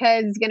that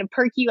because it's going to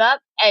perk you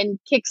up and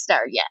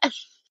kickstart you.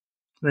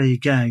 There you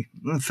go.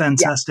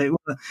 Fantastic.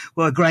 Yeah.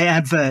 What a great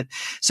advert.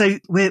 So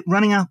we're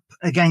running up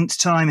against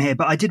time here,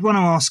 but I did want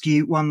to ask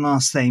you one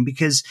last thing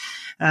because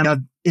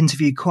I've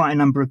interviewed quite a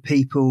number of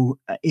people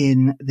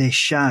in this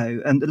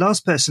show. And the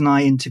last person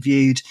I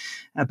interviewed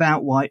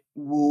about white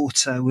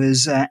water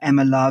was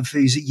Emma Love,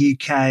 who's a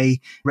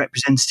UK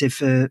representative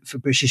for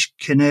British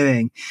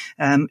canoeing.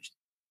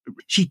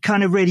 She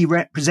kind of really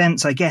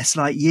represents, I guess,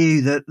 like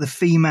you, the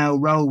female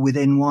role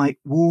within white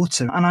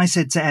water. And I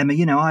said to Emma,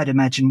 I'd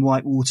imagine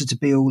white water to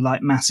be all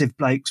like massive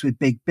blokes with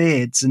big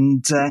beards.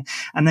 And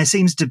there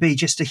seems to be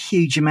just a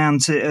huge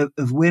amount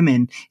of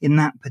women in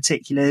that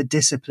particular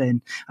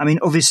discipline. I mean,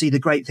 obviously the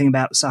great thing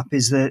about SUP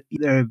is that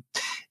there are,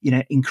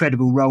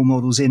 incredible role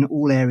models in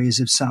all areas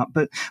of SUP.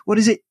 But what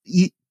is it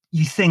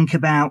you think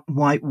about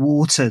white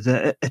water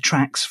that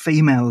attracts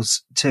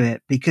females to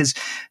it? Because,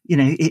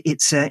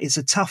 it's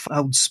a tough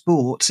old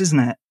sport, isn't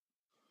it?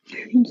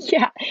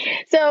 Yeah.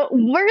 So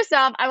first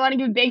off, I want to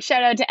give a big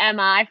shout out to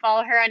Emma. I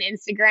follow her on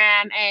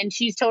Instagram and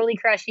she's totally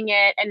crushing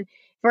it. And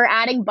for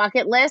adding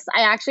bucket lists,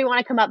 I actually want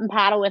to come up and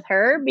paddle with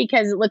her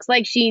because it looks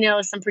like she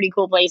knows some pretty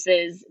cool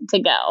places to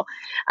go.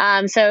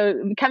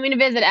 So coming to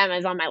visit Emma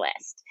is on my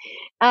list.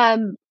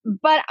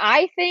 But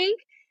I think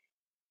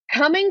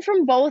coming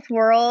from both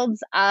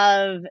worlds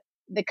of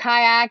the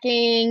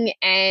kayaking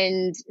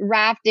and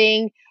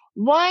rafting,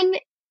 one,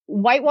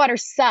 whitewater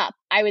SUP,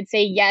 I would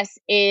say, yes,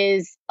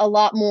 is a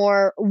lot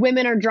more,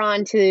 women are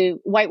drawn to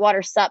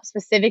whitewater SUP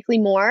specifically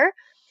more.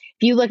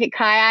 If you look at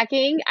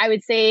kayaking, I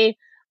would say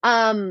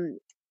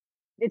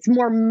it's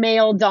more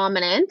male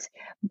dominant.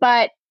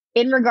 But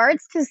in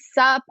regards to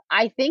SUP,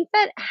 I think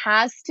that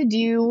has to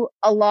do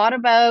a lot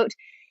about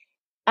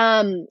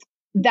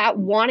that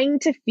wanting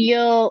to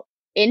feel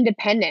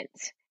independent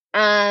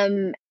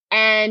and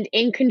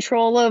in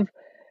control of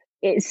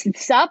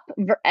SUP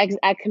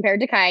compared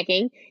to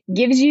kayaking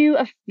gives you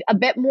a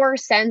bit more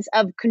sense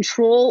of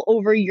control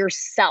over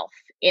yourself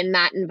in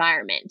that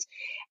environment.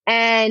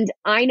 And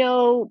I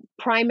know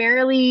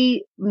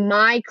primarily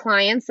my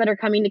clients that are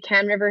coming to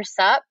Cam River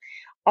SUP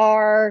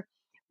are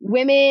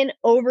women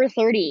over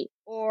 30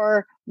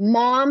 or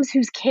moms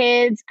whose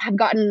kids have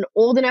gotten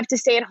old enough to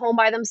stay at home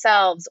by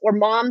themselves or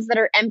moms that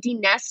are empty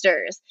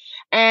nesters.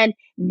 And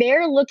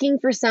they're looking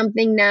for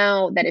something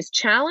now that is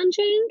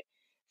challenging,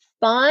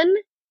 fun,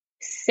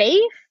 safe,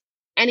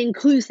 and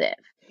inclusive.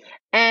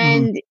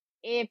 And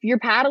if you're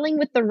paddling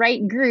with the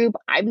right group,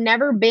 I've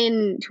never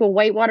been to a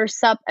whitewater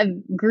SUP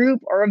group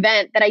or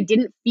event that I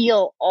didn't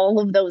feel all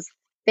of those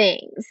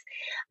things.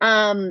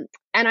 And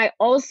I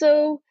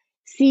also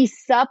see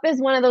SUP as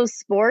one of those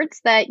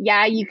sports that,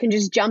 you can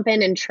just jump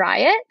in and try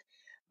it,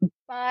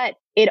 but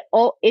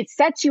it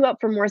sets you up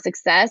for more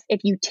success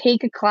if you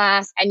take a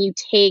class and you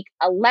take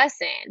a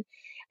lesson.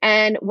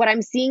 And what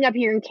I'm seeing up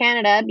here in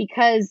Canada,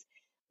 because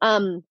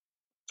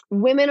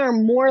women are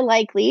more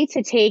likely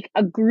to take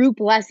a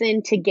group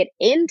lesson to get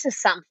into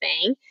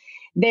something,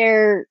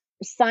 they're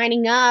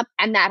signing up,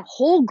 and that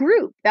whole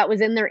group that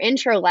was in their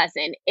intro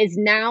lesson is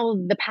now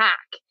the pack.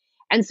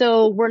 And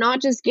so we're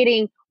not just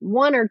getting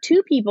one or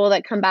two people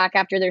that come back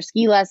after their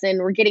ski lesson.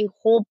 We're getting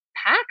whole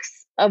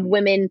packs of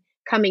women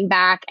coming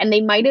back, and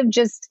they might have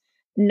just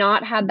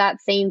not had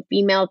that same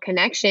female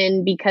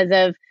connection because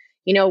of,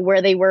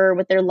 where they were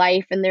with their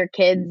life and their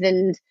kids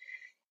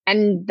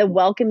and the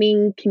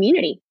welcoming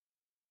community.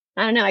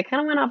 I don't know. I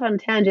kind of went off on a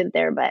tangent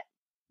there, but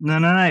no.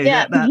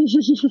 Yeah. That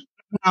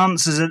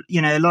answers a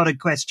lot of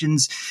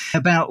questions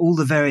about all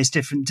the various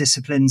different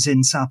disciplines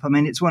in SUP. I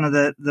mean, it's one of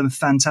the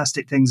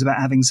fantastic things about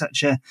having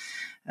such a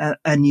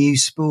new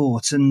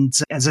sport. And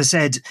as I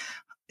said,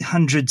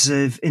 hundreds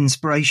of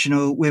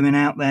inspirational women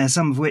out there,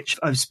 some of which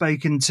I've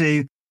spoken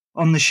to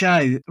on the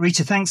show.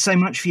 Rita, thanks so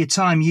much for your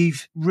time.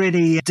 You've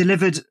really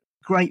delivered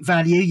great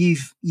value.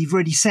 You've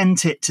really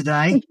sent it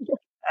today.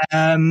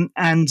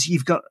 And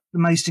you've got the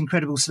most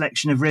incredible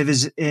selection of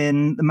rivers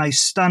in the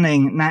most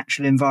stunning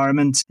natural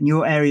environment. And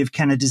your area of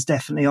Canada is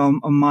definitely on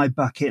my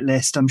bucket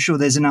list. I'm sure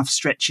there's enough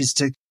stretches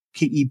to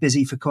keep you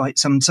busy for quite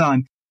some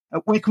time.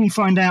 Where can we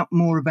find out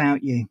more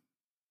about you?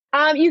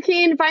 You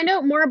can find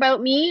out more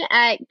about me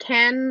at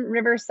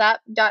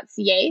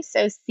canriversup.ca,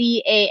 so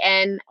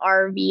canrvr.ca,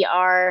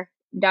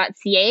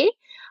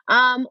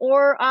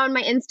 or on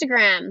my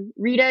Instagram,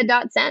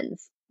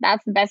 rita.sens.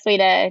 That's the best way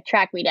to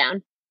track me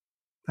down.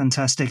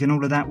 Fantastic. And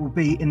all of that will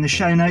be in the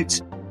show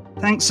notes.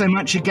 Thanks so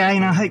much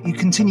again. I hope you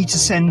continue to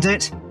send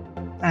it.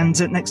 And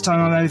next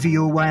time I'm over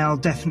your way, I'll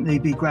definitely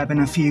be grabbing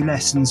a few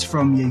lessons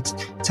from you.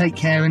 Take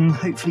care and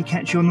hopefully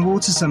catch you on the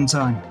water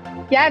sometime.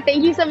 Yeah,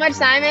 thank you so much,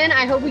 Simon.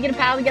 I hope we get a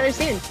paddle together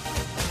soon.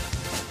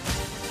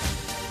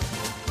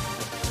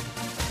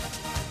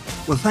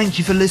 Well, thank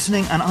you for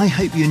listening, and I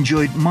hope you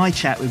enjoyed my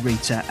chat with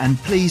Rita. And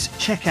please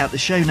check out the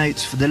show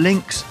notes for the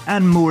links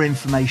and more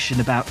information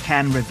about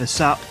Can River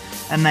Sup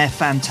and their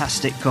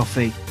fantastic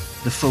coffee,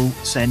 the Full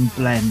Send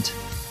Blend.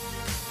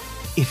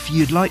 If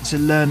you'd like to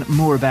learn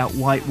more about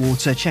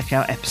whitewater, check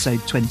out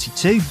episode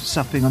 22,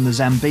 Supping on the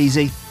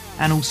Zambezi,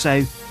 and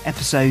also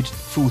episode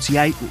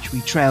 48, which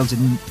we trailed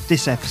in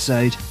this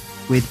episode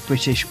with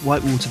British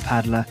whitewater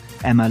paddler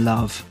Emma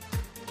Love.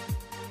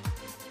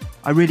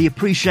 I really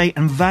appreciate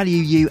and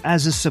value you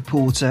as a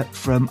supporter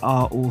from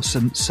our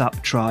awesome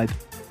SUP tribe.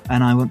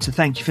 And I want to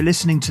thank you for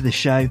listening to the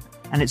show.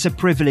 And it's a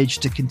privilege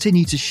to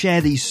continue to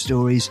share these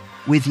stories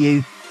with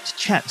you, to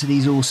chat to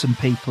these awesome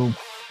people,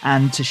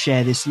 and to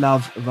share this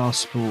love of our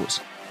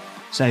sport.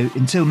 So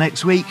until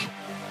next week,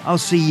 I'll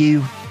see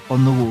you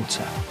on the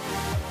water.